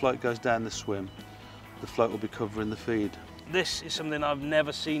time the float goes down the swim, the float will be covering the feed. This is something I've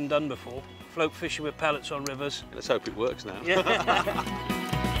never seen done before. Float fishing with pellets on rivers. Let's hope it works now. Yeah.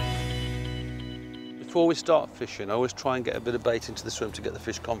 Before we start fishing, I always try and get a bit of bait into the swim to get the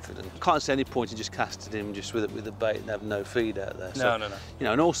fish confident. Can't see any point in just casting him just with the bait and have no feed out there. So, No. You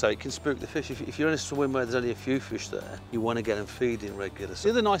know, and also it can spook the fish. If you're in a swim where there's only a few fish there, you want to get them feeding regular. So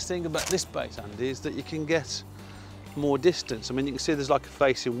the other nice thing about this bait, Andy, is that you can get more distance. I mean, you can see there's like a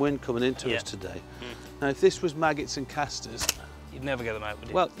facing wind coming into us today. Now, if this was maggots and casters, you'd never get them out, would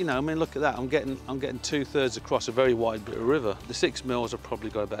you? Well, you know, I mean, look at that. I'm getting 2/3 across a very wide bit of river. The 6 mils have probably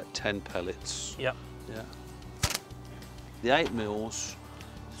got about 10 pellets. Yeah. Yeah. The 8 mils,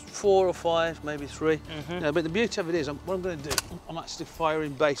 4 or 5, maybe 3. Yeah, but the beauty of it is, what I'm going to do, I'm actually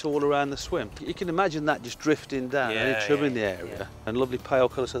firing bait all around the swim. You can imagine that just drifting down, any chub in the area, and lovely pale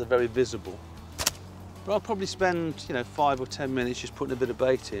colours so they're very visible. But I'll probably spend, you know, 5 or 10 minutes just putting a bit of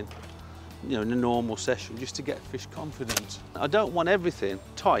bait in, you know, in a normal session, just to get fish confident. I don't want everything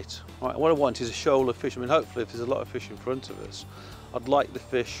tight. Right? What I want is a shoal of fish. I mean, hopefully, if there's a lot of fish in front of us, I'd like the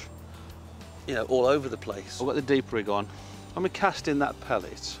fish, you know, all over the place. I've got the deep rig on. When we cast in that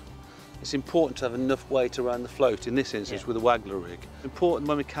pellet, it's important to have enough weight around the float, in this instance with a waggler rig. Important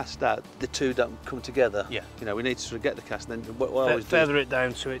when we cast out, the two don't come together. Yeah. You know, we need to sort of get the cast, and then what I always do feather it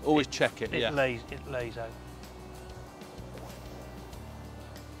down so it... Always check it, it lays out.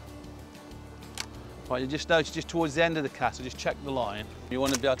 Right, you just notice just towards the end of the cast, so just check the line. You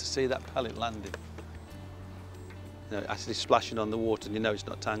want to be able to see that pellet landing. You know, actually splashing on the water, and you know it's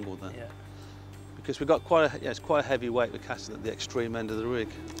not tangled then. Yeah. Because we've got it's quite a heavy weight we're casting at the extreme end of the rig.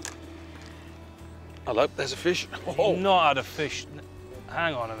 Hello, there's a fish. Oh. You've not had a fish.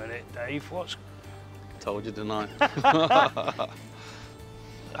 Hang on a minute, Dave. What's... Told you, didn't I?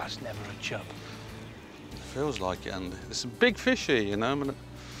 That's never a chub. It feels like it, Andy. There's some big fish here, you know.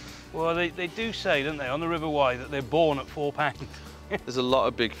 Well, they do say, don't they, on the River Wye, that they're born at £4. There's a lot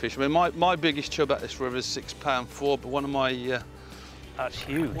of big fish. I mean, my biggest chub at this river is £6.4, but one of my... That's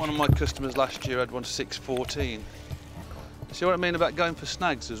huge. One of my customers last year had one 6.14. See what I mean about going for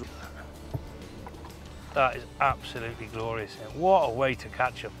snags as well? That is absolutely glorious. What a way to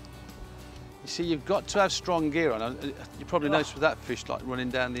catch them. You see, you've got to have strong gear on. You probably noticed with that fish, like running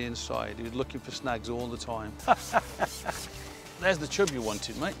down the inside, he was looking for snags all the time. There's the chub you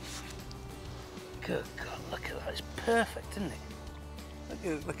wanted, mate. Good God, look at that. It's perfect, isn't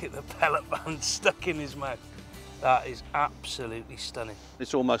it? Look at the pellet band stuck in his mouth. That is absolutely stunning.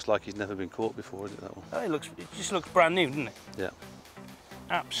 It's almost like he's never been caught before, isn't it, that one? Oh, it just looks brand new, doesn't it? Yeah.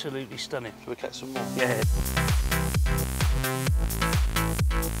 Absolutely stunning. Shall we catch some more? Yeah.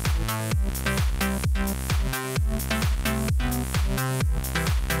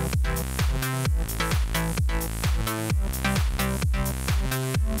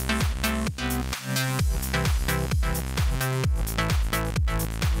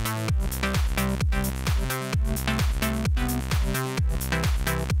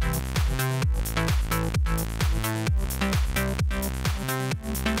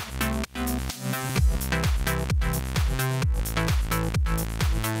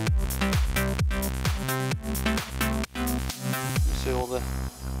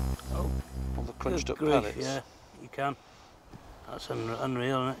 Crunched up pellets. Yeah, you can. That's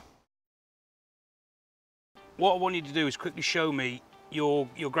unreal, isn't it? What I want you to do is quickly show me your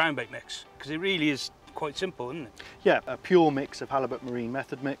ground bait mix, because it really is quite simple, isn't it? Yeah, a pure mix of halibut marine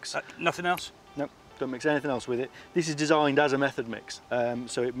method mix. Nothing else? Nope, don't mix anything else with it. This is designed as a method mix,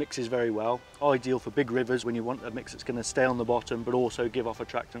 so it mixes very well. Ideal for big rivers when you want a mix that's going to stay on the bottom but also give off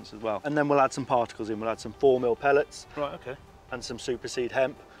attractants as well. And then we'll add some particles in. We'll add some 4mm pellets. Right, okay. And some superseed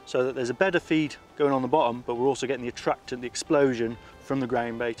hemp, so that there's a better feed going on the bottom, but we're also getting the attractant, the explosion from the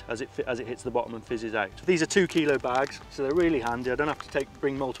ground bait as it hits the bottom and fizzes out. These are 2 kilo bags, so they're really handy. I don't have to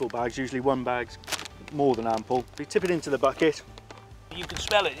bring multiple bags. Usually one bag's more than ample. You tip it into the bucket. You can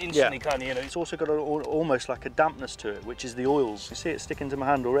smell it instantly, can't you? You know? It's also got almost like a dampness to it, which is the oils. You see it sticking to my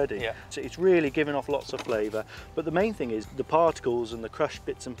hand already. Yeah. So it's really giving off lots of flavour. But the main thing is the particles and the crushed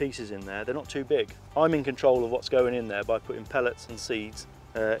bits and pieces in there, they're not too big. I'm in control of what's going in there by putting pellets and seeds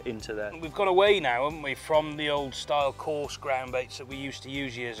into there. We've gone away now, haven't we, from the old style coarse ground baits that we used to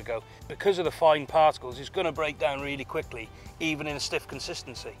use years ago. Because of the fine particles, it's going to break down really quickly, even in a stiff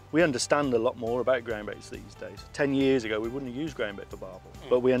consistency. We understand a lot more about ground baits these days. 10 years ago, we wouldn't have used ground bait for barbel,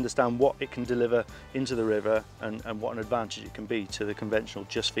 but we understand what it can deliver into the river and what an advantage it can be to the conventional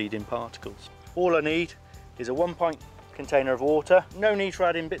just feeding particles. All I need is a 1 pint container of water. No need for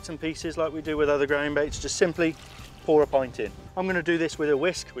adding bits and pieces like we do with other ground baits, just simply pour a pint in. I'm going to do this with a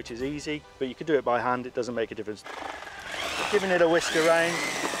whisk, which is easy, but you could do it by hand, it doesn't make a difference. Giving it a whisk around.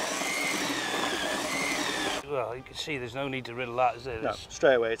 well, you can see there's no need to riddle that, is there? No,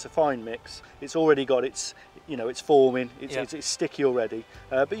 straight away, it's a fine mix. It's already got its, you know, it's forming, it's sticky already,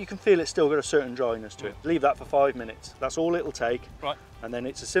 but you can feel it's still got a certain dryness to it. Leave that for 5 minutes. That's all it'll take. Right. And then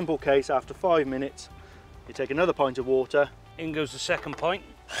it's a simple case. After 5 minutes, you take another pint of water. In goes the second pint.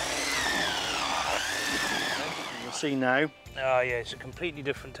 You'll see now. Oh yeah, it's a completely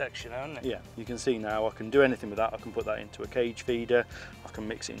different texture now, isn't it? Yeah, you can see now I can do anything with that. I can put that into a cage feeder, I can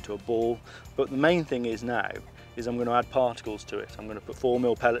mix it into a ball. But the main thing is now, is I'm going to add particles to it. I'm going to put 4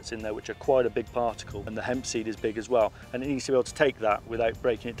 mil pellets in there, which are quite a big particle, and the hemp seed is big as well. And it needs to be able to take that without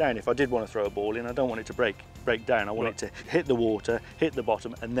breaking it down. If I did want to throw a ball in, I don't want it to break down. I want it to hit the water, hit the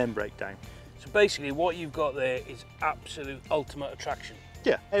bottom, and then break down. So basically what you've got there is absolute ultimate attraction.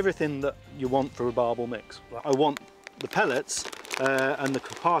 Yeah, everything that you want for a barbel mix. Right. I want the pellets and the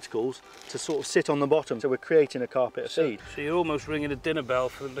particles to sort of sit on the bottom, so we're creating a carpet of feed. So you're almost ringing a dinner bell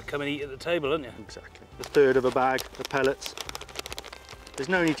for them to come and eat at the table, aren't you? Exactly. A third of a bag of pellets. There's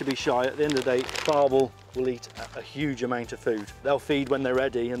no need to be shy. At the end of the day, barbel will eat a huge amount of food. They'll feed when they're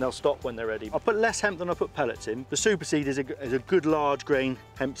ready and they'll stop when they're ready. I'll put less hemp than I put pellets in. The super seed is a good large grain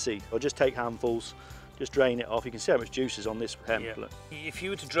hemp seed. I'll just take handfuls, just drain it off. You can see how much juice is on this hemp. Yeah. If you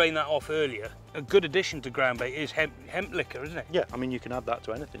were to drain that off earlier, a good addition to ground bait is hemp liquor, isn't it? Yeah, I mean, you can add that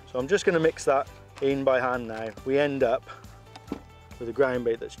to anything. So I'm just going to mix that in by hand now. We end up with a ground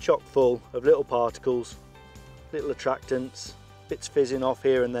bait that's chock full of little particles, little attractants, bits fizzing off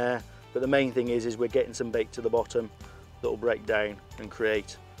here and there. But the main thing is we're getting some bait to the bottom that will break down and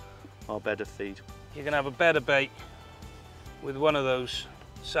create our bed of feed. You're going to have a bed of bait with one of those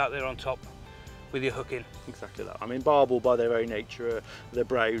sat there on top with your hook in. Exactly that. I mean, barbel by their very nature, they're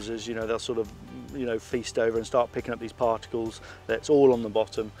browsers, you know, they'll sort of, you know, feast over and start picking up these particles. That's all on the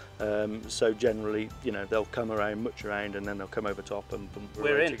bottom. So generally, you know, they'll come around, much around, and then they'll come over top and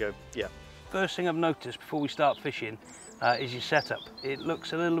we're ready to go. Yeah. First thing I've noticed before we start fishing is your setup. It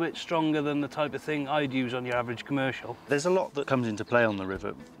looks a little bit stronger than the type of thing I'd use on your average commercial. There's a lot that comes into play on the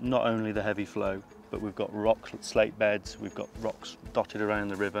river, not only the heavy flow, but we've got rock slate beds, we've got rocks dotted around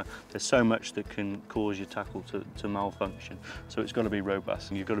the river. There's so much that can cause your tackle to malfunction. So it's got to be robust,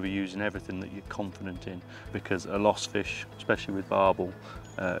 and you've got to be using everything that you're confident in, because a lost fish, especially with barbel,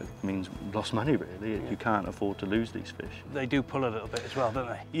 means lost money really. Yeah. You can't afford to lose these fish. They do pull a little bit as well, don't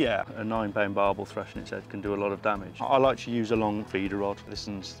they? Yeah, a 9-pound barbel thrashing its head can do a lot of damage. I like to use a long feeder rod. This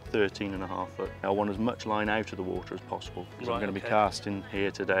one's 13.5 foot. I want as much line out of the water as possible, because I'm going to be casting here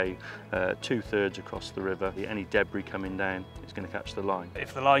today 2/3 across the river. Any debris coming down is going to catch the line.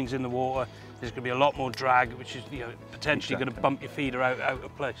 If the line's in the water, there's going to be a lot more drag, which is, you know, potentially going to bump your feeder out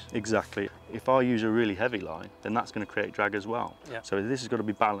of place. Exactly. If I use a really heavy line, then that's going to create drag as well. Yeah. So this has got to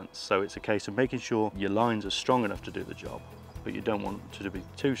be balanced. So it's a case of making sure your lines are strong enough to do the job, but you don't want to be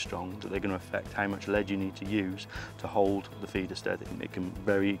too strong that they're going to affect how much lead you need to use to hold the feeder steady. It can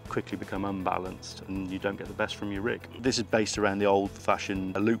very quickly become unbalanced and you don't get the best from your rig. This is based around the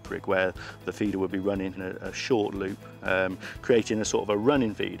old-fashioned loop rig, where the feeder would be running in a short loop, creating a sort of a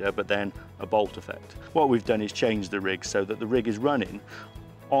running feeder, but then a bolt effect. What we've done is change the rig so that the rig is running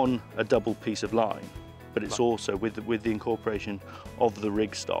on a double piece of line, but it's also with the incorporation of the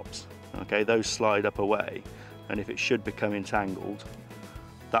rig stops. Okay, those slide up away, and if it should become entangled,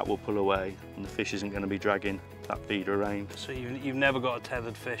 that will pull away and the fish isn't going to be dragging that feeder around. So you've never got a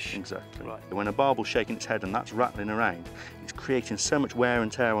tethered fish. Exactly. Right. When a barbel's shaking its head and that's rattling around, it's creating so much wear and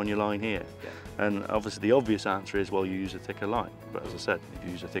tear on your line here. Yeah. And obviously the obvious answer is, well, you use a thicker line. But as I said, if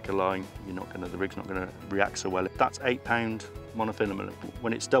you use a thicker line, the rig's not going to react so well. That's 8-pound monofilament.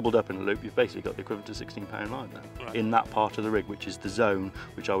 When it's doubled up in a loop, you've basically got the equivalent to 16-pound line there, right, in that part of the rig, which is the zone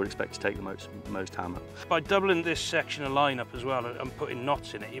which I would expect to take the most hammer. By doubling this section of line up as well and putting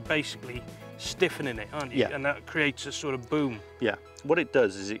knots in it, you're basically stiffening it, aren't you? Yeah. And that creates a sort of boom. Yeah. What it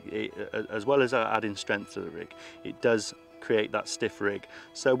does is, as well as adding strength to the rig, it does create that stiff rig.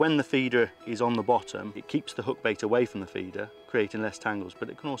 So when the feeder is on the bottom, it keeps the hook bait away from the feeder, creating less tangles, but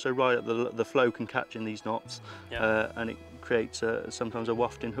it can also ride up the flow can catch in these knots, and it creates sometimes a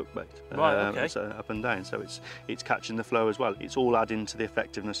wafting hook bait, so up and down, so it's catching the flow as well. It's all adding to the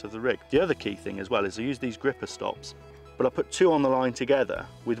effectiveness of the rig. The other key thing as well is I use these gripper stops, but I put 2 on the line together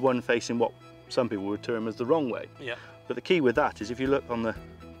with one facing what some people would term as the wrong way. Yeah. But the key with that is, if you look on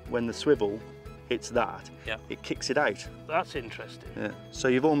when the swivel hits that, it kicks it out. That's interesting. Yeah. So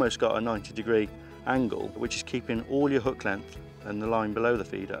you've almost got a 90-degree angle, which is keeping all your hook length and the line below the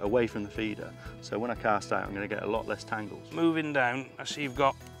feeder away from the feeder. So when I cast out, I'm going to get a lot less tangles. Moving down, I see you've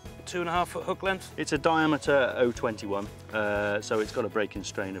got 2.5 foot hook length? It's a diameter 021, so it's got a breaking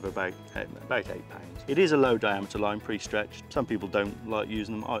strain of about 8 pounds. It is a low diameter line, pre-stretched. Some people don't like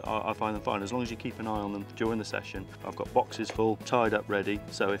using them. I find them fine as long as you keep an eye on them during the session. I've got boxes full, tied up ready,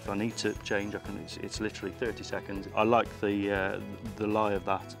 so if I need to change, I can. It's literally 30 seconds. I like the lie of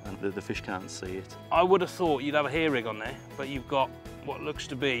that, and the fish can't see it. I would have thought you'd have a hair rig on there, but you've got what looks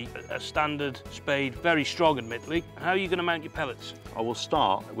to be a standard spade, very strong admittedly. How are you going to mount your pellets? I will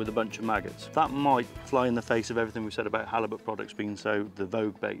start with a bunch of maggots. That might fly in the face of everything we've said about halibut products being so the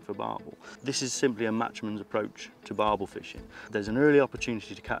vogue bait for barbel. This is simply a matchman's approach to barbel fishing. There's an early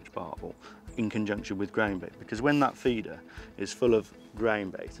opportunity to catch barbel in conjunction with ground bait, because when that feeder is full of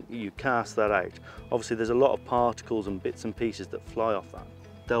ground bait, you cast that out. Obviously there's a lot of particles and bits and pieces that fly off that.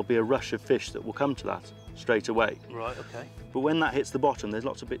 There'll be a rush of fish that will come to that straight away. Right, okay. But when that hits the bottom, there's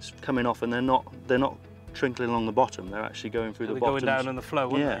lots of bits coming off, and they're not trickling along the bottom, they're actually going through the bottom. Going down in the flow,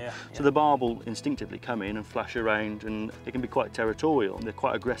 wouldn't they? Yeah. So the barbel instinctively come in and flash around, and they can be quite territorial. They're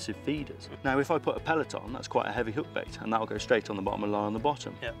quite aggressive feeders. Now, if I put a pellet on, that's quite a heavy hook bait, and that'll go straight on the bottom and lie on the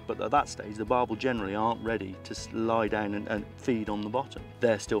bottom. Yeah. But at that stage, the barbel generally aren't ready to lie down and feed on the bottom.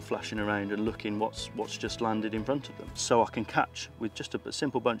 They're still flashing around and looking what's just landed in front of them. So I can catch, with just a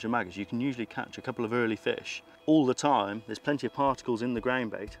simple bunch of maggots, you can usually catch a couple of early fish. All the time, there's plenty of particles in the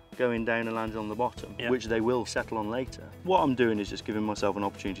ground bait going down and landing on the bottom, which they will settle on later. What I'm doing is just giving myself an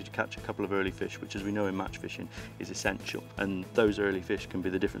opportunity to catch a couple of early fish, which, as we know in match fishing, is essential. And those early fish can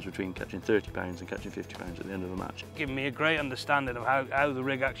be the difference between catching 30 pounds and catching 50 pounds at the end of the match. Giving me a great understanding of how the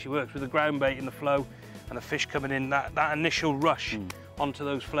rig actually works with the ground bait in the flow and the fish coming in, that initial rush onto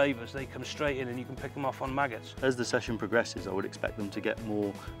those flavours, they come straight in and you can pick them off on maggots. As the session progresses, I would expect them to get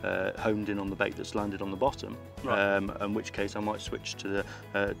more honed in on the bait that's landed on the bottom, right. In which case I might switch to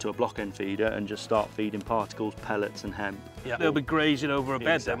a block end feeder and just start feeding particles, pellets and hemp. Yeah, they'll be grazing over a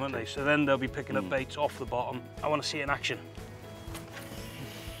bed then, won't they? So then they'll be picking up baits off the bottom. I want to see it in action.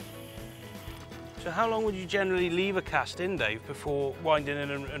 So how long would you generally leave a cast in, Dave, before winding in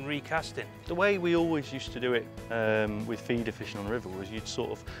and recasting? The way we always used to do it with feeder fishing on the river was you'd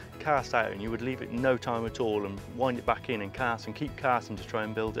sort of cast out and you would leave it no time at all and wind it back in and cast and keep casting to try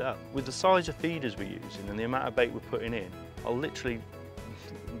and build it up. With the size of feeders we're using and the amount of bait we're putting in, I'll literally,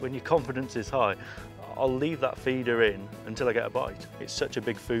 when your confidence is high, I'll leave that feeder in until I get a bite. It's such a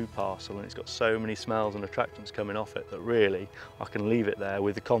big food parcel and it's got so many smells and attractants coming off it that really I can leave it there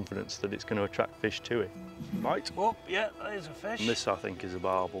with the confidence that it's going to attract fish to it. Right? Oh, yeah, there's a fish. And this, I think, is a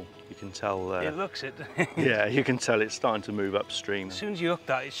barbel. You can tell. It looks it. Yeah, you can tell it's starting to move upstream. As soon as you hooked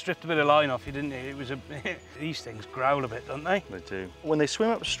that, it stripped a bit of line off you, didn't it? It was these things growl a bit, don't they? They do. When they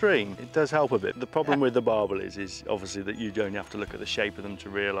swim upstream, it does help a bit. The problem with the barbel is obviously that you only have to look at the shape of them to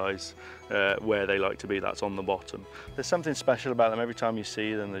realise where they like to be. That's on the bottom. There's something special about them. Every time you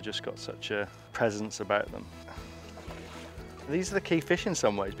see them, they've just got such a presence about them. These are the key fish in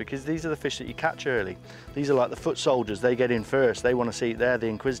some ways, because these are the fish that you catch early. These are like the foot soldiers. They get in first. They want to see, they're the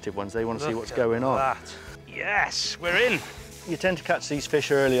inquisitive ones. They want to see what's going on. That. Yes, we're in. You tend to catch these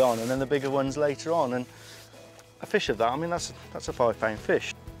fish early on and then the bigger ones later on. And a fish of that, I mean, that's a £5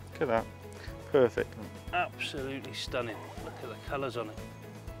 fish. Look at that. Perfect. Absolutely stunning. Look at the colours on it.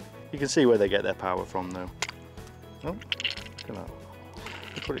 You can see where they get their power from though. Oh, look at that.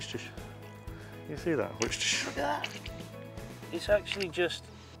 Look what it's just, you see that? Look at that. It's actually just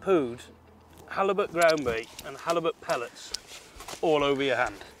pooed halibut ground bait and halibut pellets all over your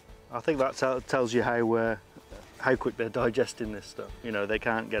hand. I think that tells you how quick they're digesting this stuff. You know, they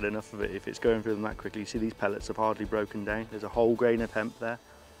can't get enough of it if it's going through them that quickly. You see these pellets have hardly broken down. There's a whole grain of hemp there.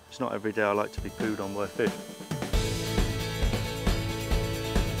 It's not every day I like to be pooed on by fish.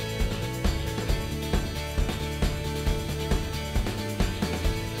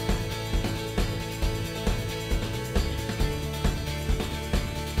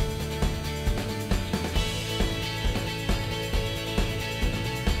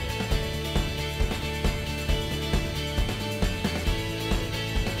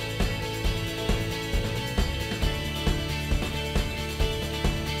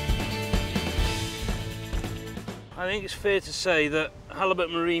 I think it's fair to say that halibut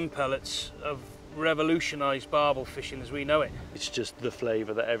marine pellets have revolutionised barbel fishing as we know it. It's just the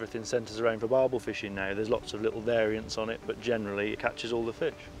flavour that everything centres around for barbel fishing now. There's lots of little variants on it, but generally it catches all the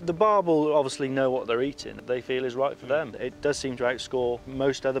fish. The barbel obviously know what they're eating. They feel is right for them. It does seem to outscore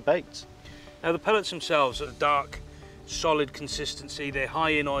most other baits. Now the pellets themselves are dark, solid consistency. They're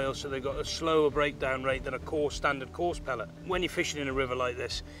high in oil, so they've got a slower breakdown rate than a standard coarse pellet. When you're fishing in a river like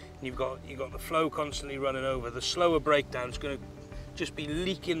this, and you've got the flow constantly running over, the slower breakdown is going to just be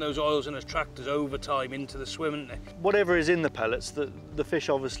leaking those oils and attractors over time into the swim, isn't it? Whatever is in the pellets, the fish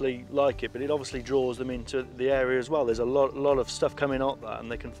obviously like it, but it obviously draws them into the area as well. There's a lot of stuff coming up that,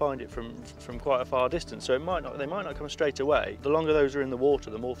 and they can find it from quite a far distance. So they might not come straight away. The longer those are in the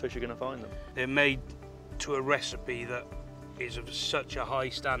water, the more fish are going to find them. They're made to a recipe that is of such a high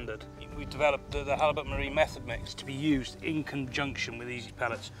standard. We developed the halibut marine method mix to be used in conjunction with Easy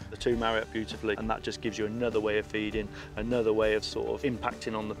Pellets. The two marry up beautifully, and that just gives you another way of feeding, another way of sort of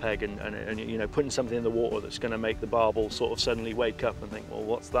impacting on the peg, and you know, putting something in the water that's going to make the barbel sort of suddenly wake up and think, well,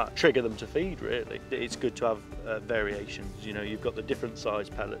 what's that? Trigger them to feed, really. It's good to have variations. You know, you've got the different size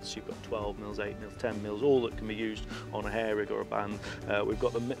pellets. You've got 12 mils, 8 mils, 10 mils, all that can be used on a hair rig or a band. We've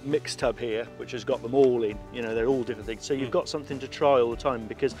got the mixed tub here, which has got them all in. You know, they're all different things. So you've got something to try all the time,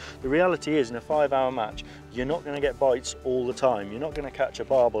 because the reality is, in a 5-hour match, you're not going to get bites all the time. You're not going to catch a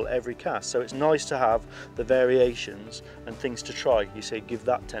barbel every cast. So it's nice to have the variations and things to try. You say, give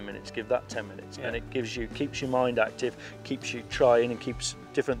that 10 minutes, give that 10 minutes, and it keeps your mind active, keeps you trying, and keeps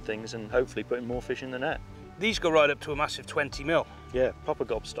different things, and hopefully putting more fish in the net. These go right up to a massive 20 mil. Yeah, proper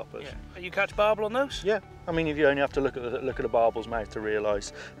gobstoppers. Yeah. You catch barbel on those? Yeah, I mean, if you only have to look at a barbel's mouth to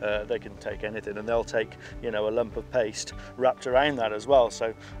realise they can take anything, and they'll take, you know, a lump of paste wrapped around that as well.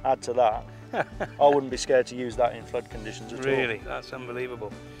 So add to that, I wouldn't be scared to use that in flood conditions at all. Really, that's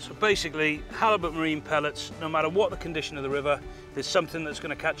unbelievable. So basically, halibut marine pellets, no matter what the condition of the river, there's something that's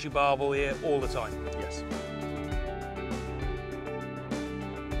going to catch you barbel here all the time. Yes.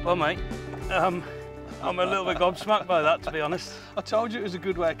 Well, mate, I'm a little bit gobsmacked by that, to be honest. I told you it was a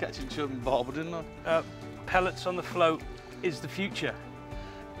good way of catching chub and barbel, didn't I? Pellets on the float is the future.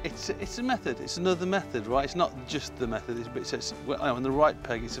 It's a method. It's another method, right? It's not just the method. Well, on the right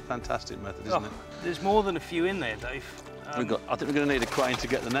peg, it's a fantastic method, isn't it? There's more than a few in there, Dave. I think we're going to need a crane to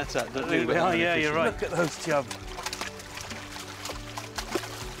get the net out, don't we? Yeah, you're right. Look at those chub.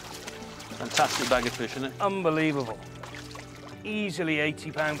 Fantastic bag of fish, isn't it? Unbelievable. Easily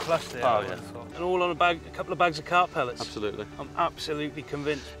 80 plus there. Oh, yeah. And all on a couple of bags of carp pellets. Absolutely. I'm absolutely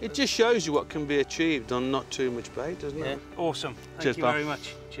convinced. It just shows you what can be achieved on not too much bait, doesn't it? Awesome. Cheers, Thank you pal. very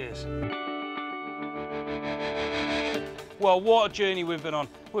much. Cheers. Well, what a journey we've been on.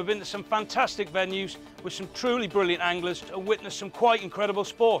 We've been to some fantastic venues with some truly brilliant anglers and witnessed some quite incredible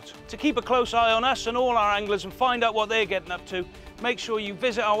sport. To keep a close eye on us and all our anglers and find out what they're getting up to, make sure you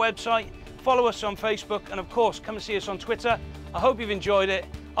visit our website, follow us on Facebook, and of course, come and see us on Twitter. I hope you've enjoyed it.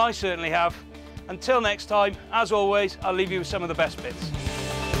 I certainly have. Until next time, as always, I'll leave you with some of the best bits.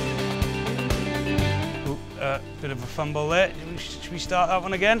 Bit of a fumble there. Should we start that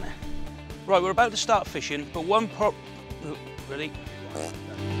one again? Right, we're about to start fishing, but ready?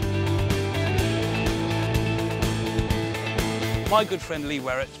 My good friend Lee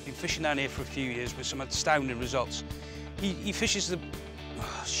Werrett's been fishing down here for a few years with some astounding results. He fishes the...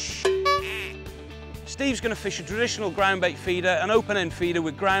 Oh, shit. Steve's going to fish a traditional ground bait feeder, an open end feeder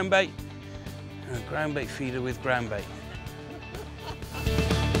with ground bait, and a ground bait feeder with ground bait.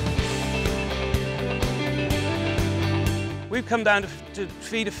 We've come down to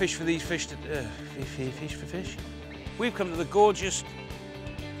feed a fish for these fish. Fish for fish. We've come to the gorgeous.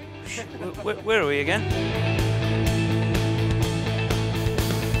 Where are we again?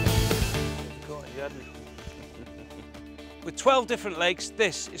 With 12 different lakes,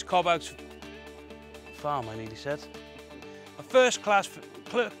 this is Cobbout's Farm, I nearly said. A first-class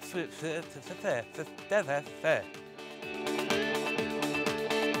fair.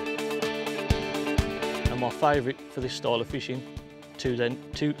 And my favourite for this style of fishing,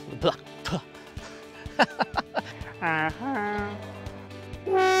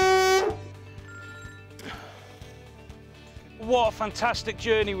 What a fantastic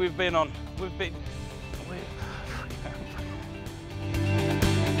journey we've been on.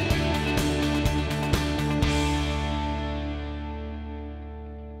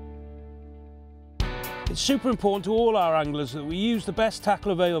 It's super important to all our anglers that we use the best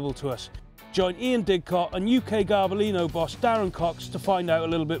tackle available to us. Join Ian Didcott and UK Garbolino boss Darren Cox to find out a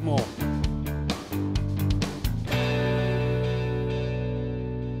little bit more.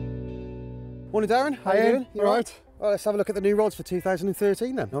 Morning Darren, how you doing? You all right? Well, let's have a look at the new rods for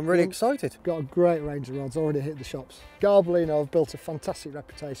 2013 then. I'm really excited. Got a great range of rods already hit the shops. Garbolino have built a fantastic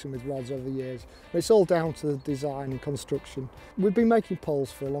reputation with rods over the years. It's all down to the design and construction. We've been making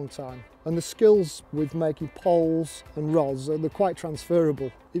poles for a long time, and the skills with making poles and rods they're quite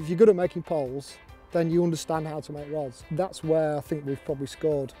transferable. If you're good at making poles, then you understand how to make rods. That's where I think we've probably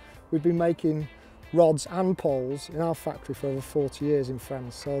scored. We've been making rods and poles in our factory for over 40 years in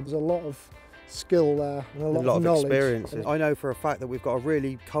France, so there's a lot of skill there and a lot of knowledge. Experience. I know for a fact that we've got a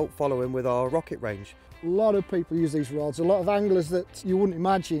really cult following with our rocket range. A lot of people use these rods. A lot of anglers that you wouldn't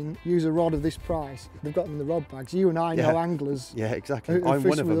imagine use a rod of this price. They've got them in the rod bags. You and I know anglers. Yeah, exactly. Who I'm fish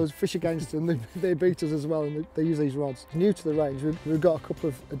one of with them. us, fish against them. They beat us as well, and they use these rods. New to the range, we've got a couple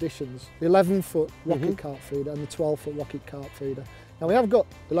of additions: the 11-foot rocket carp feeder and the 12-foot rocket carp feeder. Now we have got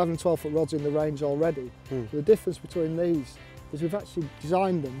 11 and 12-foot rods in the range already. So the difference between these is we've actually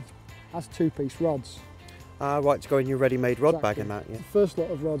designed them as two-piece rods. Right, to go in your ready-made rod bag and that, yeah. The first lot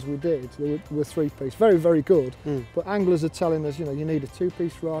of rods we did, they were three-piece, very, very good. But anglers are telling us, you know, you need a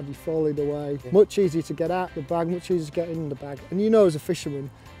two-piece rod, you fold it away. Yeah. Much easier to get out the bag, much easier to get in the bag. And you know, as a fisherman,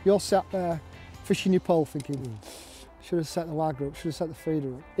 you're sat there fishing your pole thinking, should have set the wagger up, should have set the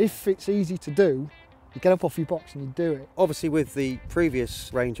feeder up. If it's easy to do, you get up off your box and you do it. Obviously with the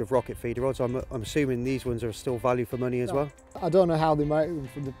previous range of rocket feeder rods, I'm assuming these ones are still value for money as well? I don't know how they make them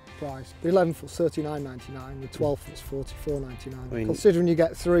for the price. The 11-foot's $39.99, the 12-foot's $44.99. Considering you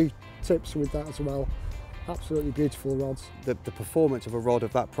get 3 tips with that as well, absolutely beautiful rods. The performance of a rod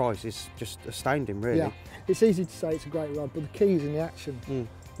of that price is just astounding, really. Yeah, it's easy to say it's a great rod, but the key's in the action.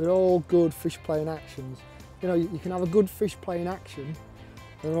 They're all good fish playing actions. You know, you can have a good fish playing action,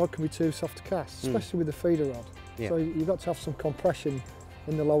 and the rod can be too soft to cast, especially with the feeder rod. Yeah. So you've got to have some compression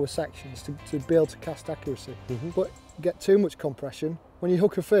in the lower sections to be able to cast accuracy. But you get too much compression, when you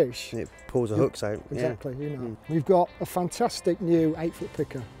hook a fish, it pulls the hooks out. Exactly, you know. We've got a fantastic new 8-foot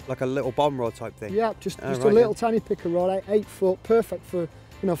picker. Like a little bomb rod type thing? Yeah, just a little tiny picker rod, 8 foot, perfect for, you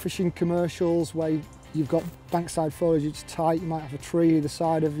know, fishing commercials where you've got bankside foliage, it's tight, you might have a tree either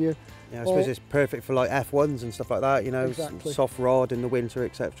side of you. Yeah, I suppose it's perfect for like F1s and stuff like that, you know, soft rod in the winter,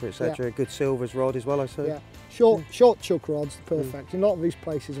 etc, etc. A good silvers rod as well, I suppose. Yeah, short chuck rods, perfect. In a lot of these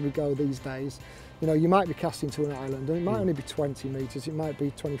places we go these days, you know, you might be casting to an island and it might only be 20 metres, it might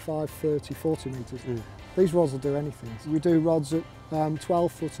be 25, 30, 40 metres. These rods will do anything. We do rods at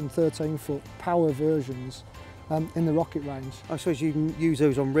 12 foot and 13 foot power versions in the rocket range. I suppose you can use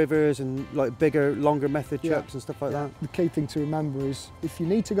those on rivers and like bigger, longer method chucks and stuff like that. The key thing to remember is if you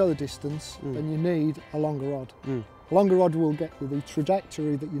need to go the distance, then you need a longer rod. A longer rod will get you the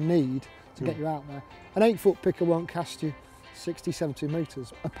trajectory that you need to get you out there. An 8-foot picker won't cast you 60, 70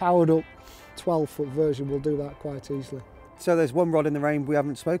 metres. A powered up 12-foot version will do that quite easily. So there's one rod in the range we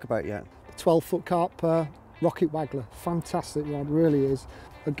haven't spoke about yet. 12-foot carp rocket waggler, fantastic rod, really is.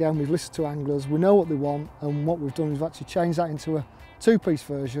 Again, we've listened to anglers, we know what they want, and what we've done is we've actually changed that into a 2-piece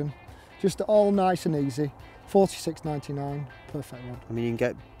version, just all nice and easy, $46.99, perfect rod. I mean, you can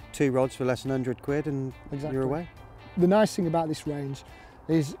get 2 rods for less than 100 quid and you're away. The nice thing about this range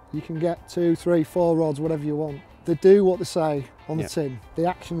is you can get 2, 3, 4 rods, whatever you want. They do what they say on the tin. The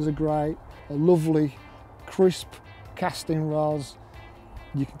actions are great, a lovely, crisp casting rods.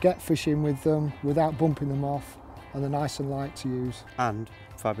 You can get fish in with them without bumping them off, and they're nice and light to use. And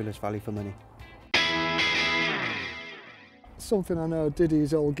fabulous value for money. Something I know Diddy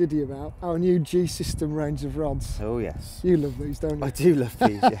is all giddy about, our new G-System range of rods. Oh yes. You love these, don't you? I do love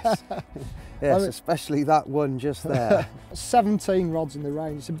these, yes. Yes, especially that one just there. 17 rods in the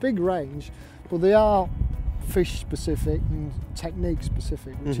range. It's a big range, but they are fish specific and technique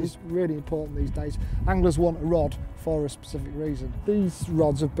specific, which is really important these days. Anglers want a rod for a specific reason. These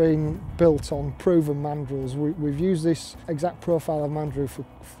rods have been built on proven mandrills. We've used this exact profile of mandrill for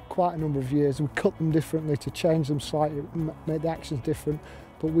quite a number of years. We cut them differently to change them slightly, make the actions different,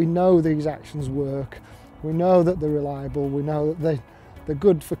 but we know these actions work. We know that they're reliable. We know that they're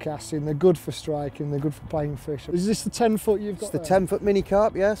good for casting, they're good for striking, they're good for playing fish. Is this the 10-foot you've got? It's the 10-foot mini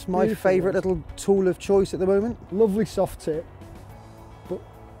carp, yes. My favourite little tool of choice at the moment. Lovely soft tip, but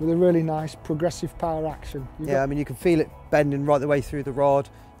with a really nice progressive power action. I mean, you can feel it bending right the way through the rod,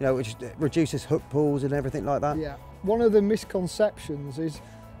 you know, which reduces hook pulls and everything like that. Yeah. One of the misconceptions is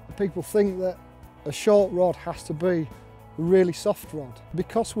people think that a short rod has to be a really soft rod.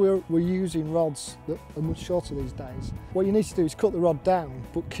 Because we're using rods that are much shorter these days, what you need to do is cut the rod down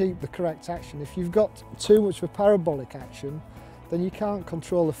but keep the correct action. If you've got too much of a parabolic action, then you can't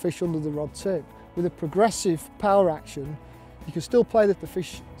control the fish under the rod tip. With a progressive power action, you can still play the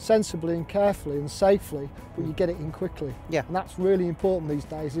fish sensibly and carefully and safely, but you get it in quickly. Yeah. And that's really important these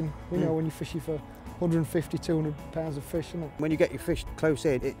days in, you know, when you're fishing for 150, 200 pounds of fish, isn't it? When you get your fish close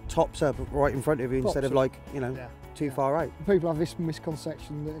in, it tops up right in front of you instead of like, you know, too far out. People have this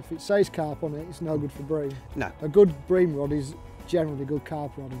misconception that if it says carp on it, it's no good for bream. No. A good bream rod is generally a good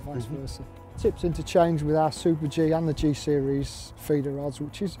carp rod and vice versa. Tips interchange with our Super G and the G Series feeder rods,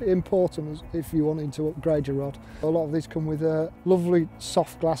 which is important if you wanted to upgrade your rod. A lot of these come with lovely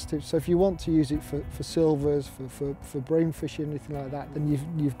soft glass tips, so if you want to use it for silvers, for bream fishing, anything like that, then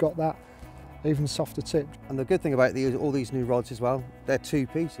you've got that. even softer tip. And the good thing about all these new rods as well, they're 2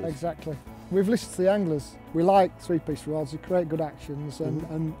 pieces. Exactly. We've listened to the anglers. We like 3-piece rods, they create good actions,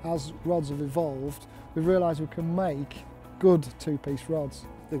 and as rods have evolved, we've realised we can make good 2-piece rods.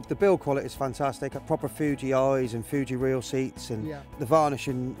 The build quality is fantastic. Proper Fuji eyes and Fuji reel seats, and the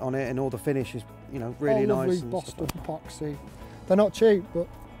varnishing on it and all the finish is, you know, really all nice. All bossed up epoxy. They're not cheap, but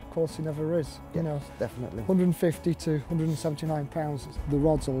quality never is. You know, definitely. 150 to 179 pounds. The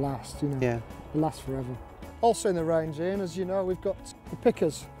rods will last. You know, they'll last forever. Also in the range, Ian, as you know, we've got the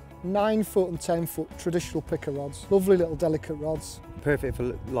pickers. 9-foot and 10-foot traditional picker rods. Lovely little delicate rods. Perfect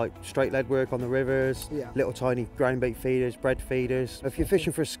for like straight lead work on the rivers, little tiny ground bait feeders, bread feeders. If you're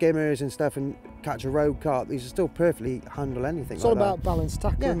fishing for skimmers and stuff and catch a road carp, these are still perfectly handle anything. It's all about balanced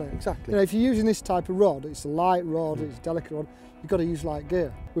tackle, isn't it? Exactly. You know, if you're using this type of rod, it's a light rod, it's a delicate rod, you've got to use light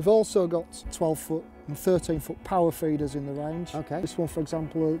gear. We've also got 12-foot and 13-foot power feeders in the range. Okay. This one, for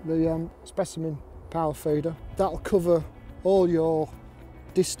example, the specimen power feeder. That'll cover all your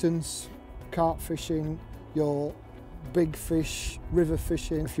distance, carp fishing, your big fish, river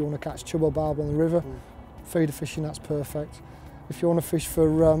fishing. If you want to catch chub or barb on the river, feeder fishing, that's perfect. If you want to fish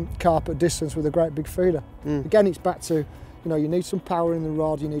for carp at distance with a great big feeder. Again, it's back to, you know, you need some power in the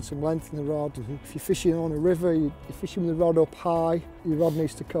rod, you need some length in the rod. If you're fishing on a river, you're fishing with the rod up high, your rod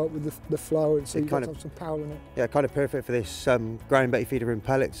needs to cope with the flow, and so you've got to have some power in it. Yeah, kind of perfect for this ground bait feeder and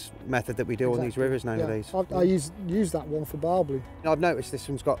pellets method that we do on these rivers nowadays. Yeah. I use that one for barbling. I've noticed this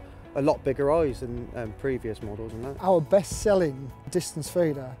one's got a lot bigger eyes than previous models and that. Our best-selling distance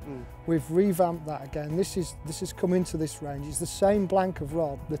feeder, we've revamped that again. This has come into this range. It's the same blank of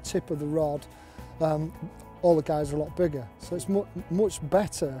rod, the tip of the rod. All the guys are a lot bigger, so it's much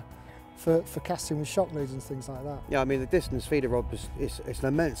better for casting with shock leads and things like that. Yeah, I mean the distance feeder rod it's an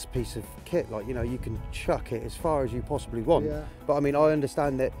immense piece of kit. Like, you know, you can chuck it as far as you possibly want. Yeah. But I mean, I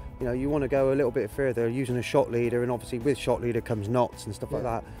understand that, you know, you want to go a little bit further using a shot leader, and obviously with shot leader comes knots and stuff like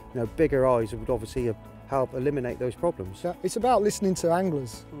that. You know, bigger eyes would obviously help eliminate those problems. Yeah, it's about listening to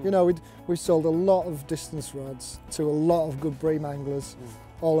anglers. You know, we've sold a lot of distance rods to a lot of good bream anglers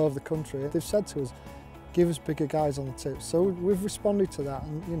all over the country. They've said to us, give us bigger guys on the tips. So we've responded to that,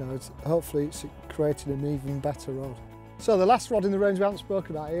 and you know, hopefully it's created an even better rod. So the last rod in the range we haven't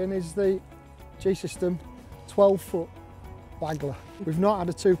spoken about, Ian, is the G-System 12-foot waggler. We've not had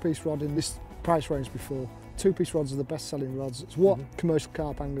a 2-piece rod in this price range before. 2-piece rods are the best-selling rods. It's what commercial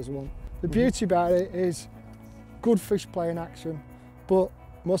carp anglers want. The beauty about it is good fish play in action, but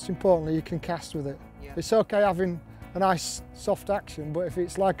most importantly, you can cast with it. It's okay having a nice soft action, but if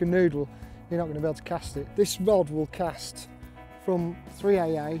it's like a noodle, you're not going to be able to cast it. This rod will cast from 3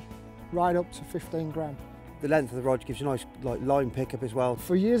 AA right up to 15 gram. The length of the rod gives you a nice line pickup as well.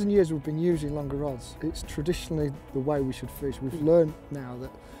 For years and years we've been using longer rods. It's traditionally the way we should fish. We've learned now that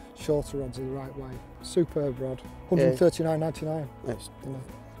shorter rods are the right way. Superb rod, 139.99. It's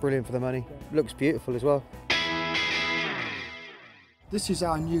brilliant for the money. Looks beautiful as well. This is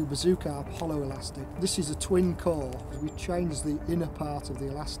our new Bazooka hollow elastic. This is a twin core. We changed the inner part of the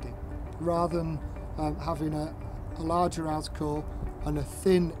elastic. Rather than having a larger outer core and a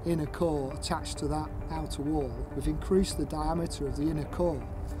thin inner core attached to that outer wall, we've increased the diameter of the inner core,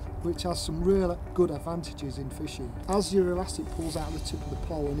 which has some real good advantages in fishing. As your elastic pulls out the tip of the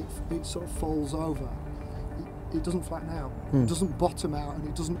pole and it sort of falls over, it doesn't flatten out, it doesn't bottom out, and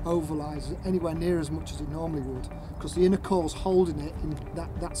it doesn't overlise anywhere near as much as it normally would, because the inner core's holding it in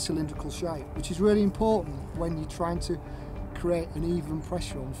that cylindrical shape, which is really important when you're trying to create an even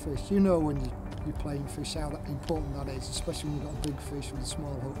pressure on fish. You know, when you're playing fish, how important that is, especially when you've got big fish with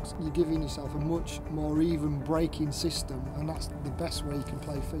small hooks. You're giving yourself a much more even braking system, and that's the best way you can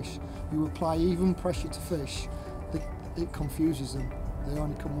play fish. You apply even pressure to fish, it confuses them. They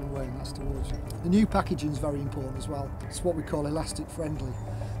only come one way, and that's towards you. The new packaging is very important as well. It's what we call elastic friendly.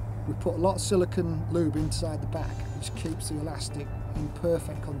 We put a lot of silicone lube inside the back, which keeps the elastic in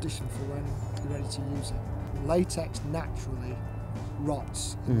perfect condition for when you're ready to use it. Latex naturally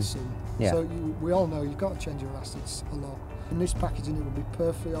rots in the sun, so we all know you've got to change your elastics a lot. In this packaging it will be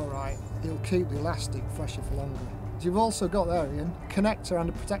perfectly alright. It'll keep the elastic fresher for longer. You've also got there, Ian, connector and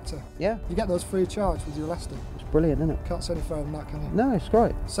a protector. Yeah. You get those free of charge with your elastic. It's brilliant, isn't it? Can't say any further than that, can you? No, it's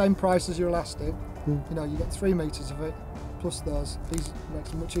great. Same price as your elastic. You know, you get 3 meters of it, plus those. These makes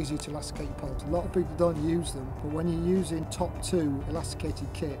it much easier to elasticate your poles. A lot of people don't use them, but when you're using top 2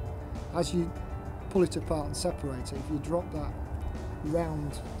 elasticated kit, as you pull it apart and separate it, if you drop that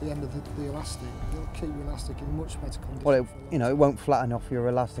round the end of the elastic, it'll keep your elastic in much better condition. Well, it won't flatten off your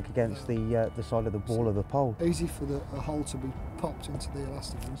elastic against the side of the wall of the pole. Easy for the hole to be popped into the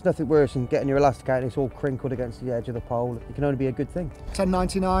elastic. It's nothing worse than getting your elastic out and it's all crinkled against the edge of the pole. It can only be a good thing.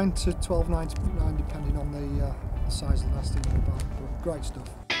 $10.99 to $12.99 depending on the size of the elastic you buy. But great stuff.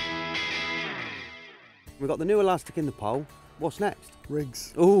 We've got the new elastic in the pole. What's next?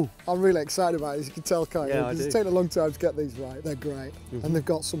 Rigs. Ooh. I'm really excited about it, as you can tell, can't you? Yeah, I Because do. it's taken a long time to get these right. They're great. And they've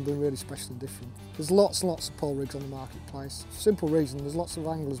got something really special and different. There's lots and lots of pole rigs on the marketplace. Simple reason, there's lots of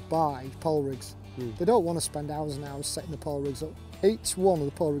anglers buy pole rigs. They don't want to spend hours and hours setting the pole rigs up. Each one of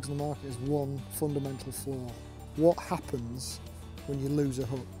the pole rigs on the market has one fundamental flaw. What happens when you lose a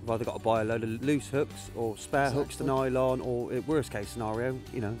hook? You've either got to buy a load of loose hooks or spare hooks to nylon, or worst case scenario,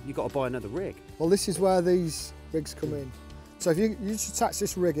 you know, you've got to buy another rig. Well, this is where these rigs come in. So if you just attach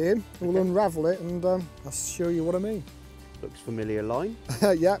this rig in, we'll unravel it and I'll show you what I mean. Looks familiar line.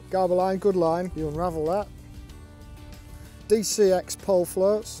 Yeah, garber line, good line. You unravel that. DCX pole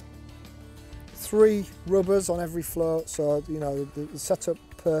floats. 3 rubbers on every float, so you know they're set up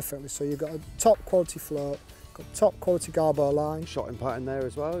perfectly. So you've got a top quality float, got top quality garber line. Shotting pattern there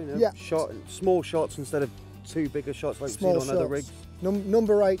as well, you know. Yeah. Small shots instead of 2 bigger shots like we've seen on other rigs.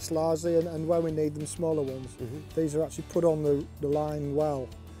 Number 8s largely, and where we need them, smaller ones. These are actually put on the line well.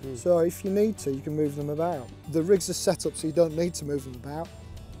 So if you need to, you can move them about. The rigs are set up so you don't need to move them about.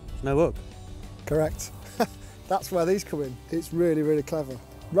 There's no hook. Correct. That's where these come in. It's really, really clever.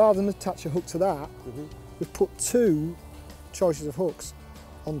 Rather than attach a hook to that, we've put 2 choices of hooks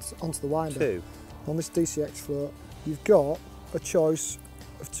onto the winder. 2? On this DCX float, you've got a choice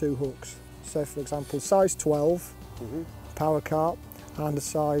of 2 hooks. So for example, size 12, power carp, and a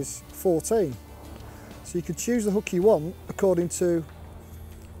size 14. So you could choose the hook you want according to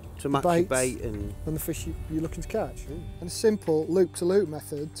match your bait and the fish you're looking to catch. And a simple loop-to-loop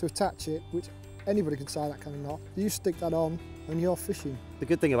method to attach it, which anybody can tie that kind of knot. You stick that on and you're fishing. The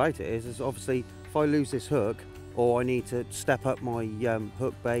good thing about it is obviously if I lose this hook or I need to step up my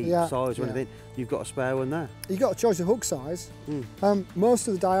hook bait size or anything, you've got a spare one there. You've got a choice of hook size. Most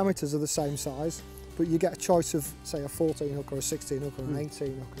of the diameters are the same size, but you get a choice of, say, a 14 hook or a 16 hook or an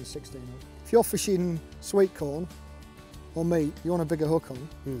 18 hook or a 16 hook. If you're fishing sweet corn or meat, you want a bigger hook on.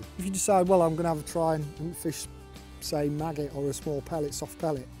 If you decide, well, I'm going to have a try and fish, say, maggot or a small pellet, soft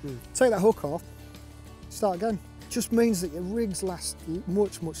pellet, take that hook off, start again. Just means that your rigs last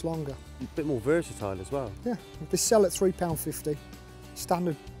much, much longer. A bit more versatile as well. Yeah, they sell at £3.50,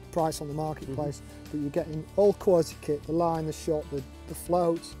 standard price on the marketplace, but you're getting all quality kit, the line, the shot, the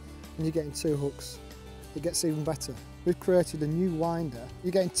floats, and you're getting 2 hooks. It gets even better. We've created a new winder.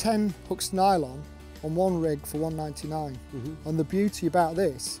 You're getting 10 hooks nylon on 1 rig for $1.99. And the beauty about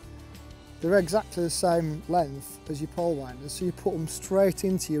this, they're exactly the same length as your pole winders, so you put them straight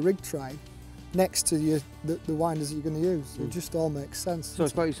into your rig tray next to the winders that you're going to use. It just all makes sense. So I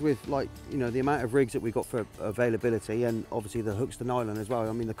suppose with, like, you know, the amount of rigs that we've got for availability and obviously the hooks to nylon as well,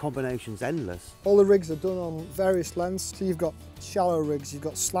 I mean the combination's endless. All the rigs are done on various lengths. So you've got shallow rigs, you've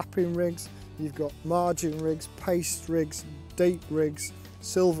got slapping rigs, you've got margin rigs, paste rigs, deep rigs,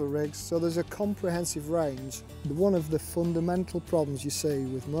 silver rigs, so there's a comprehensive range. One of the fundamental problems you see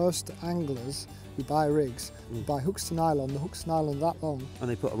with most anglers who buy rigs, buy hooks to nylon, the hooks to nylon that long. And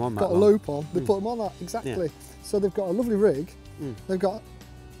they put them on that got long. a loop on, they put them on that, exactly. Yeah. So they've got a lovely rig, they've got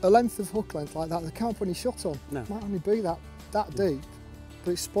a length of hook length like that, they can't put any shot on. No. It might only be that deep,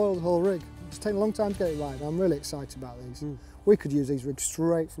 but it's spoiled the whole rig. It's taken a long time to get it right, and I'm really excited about these. We could use these rigs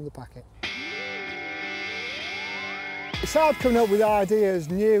straight from the packet. It's hard coming up with ideas,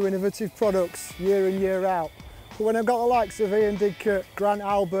 new innovative products year in, year out. But when I've got the likes of Ian Didcott, Grant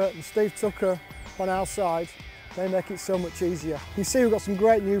Albert and Steve Tucker on our side, they make it so much easier. You can see we've got some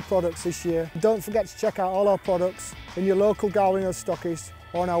great new products this year. Don't forget to check out all our products in your local Garwin stockist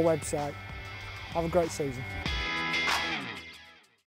or on our website. Have a great season.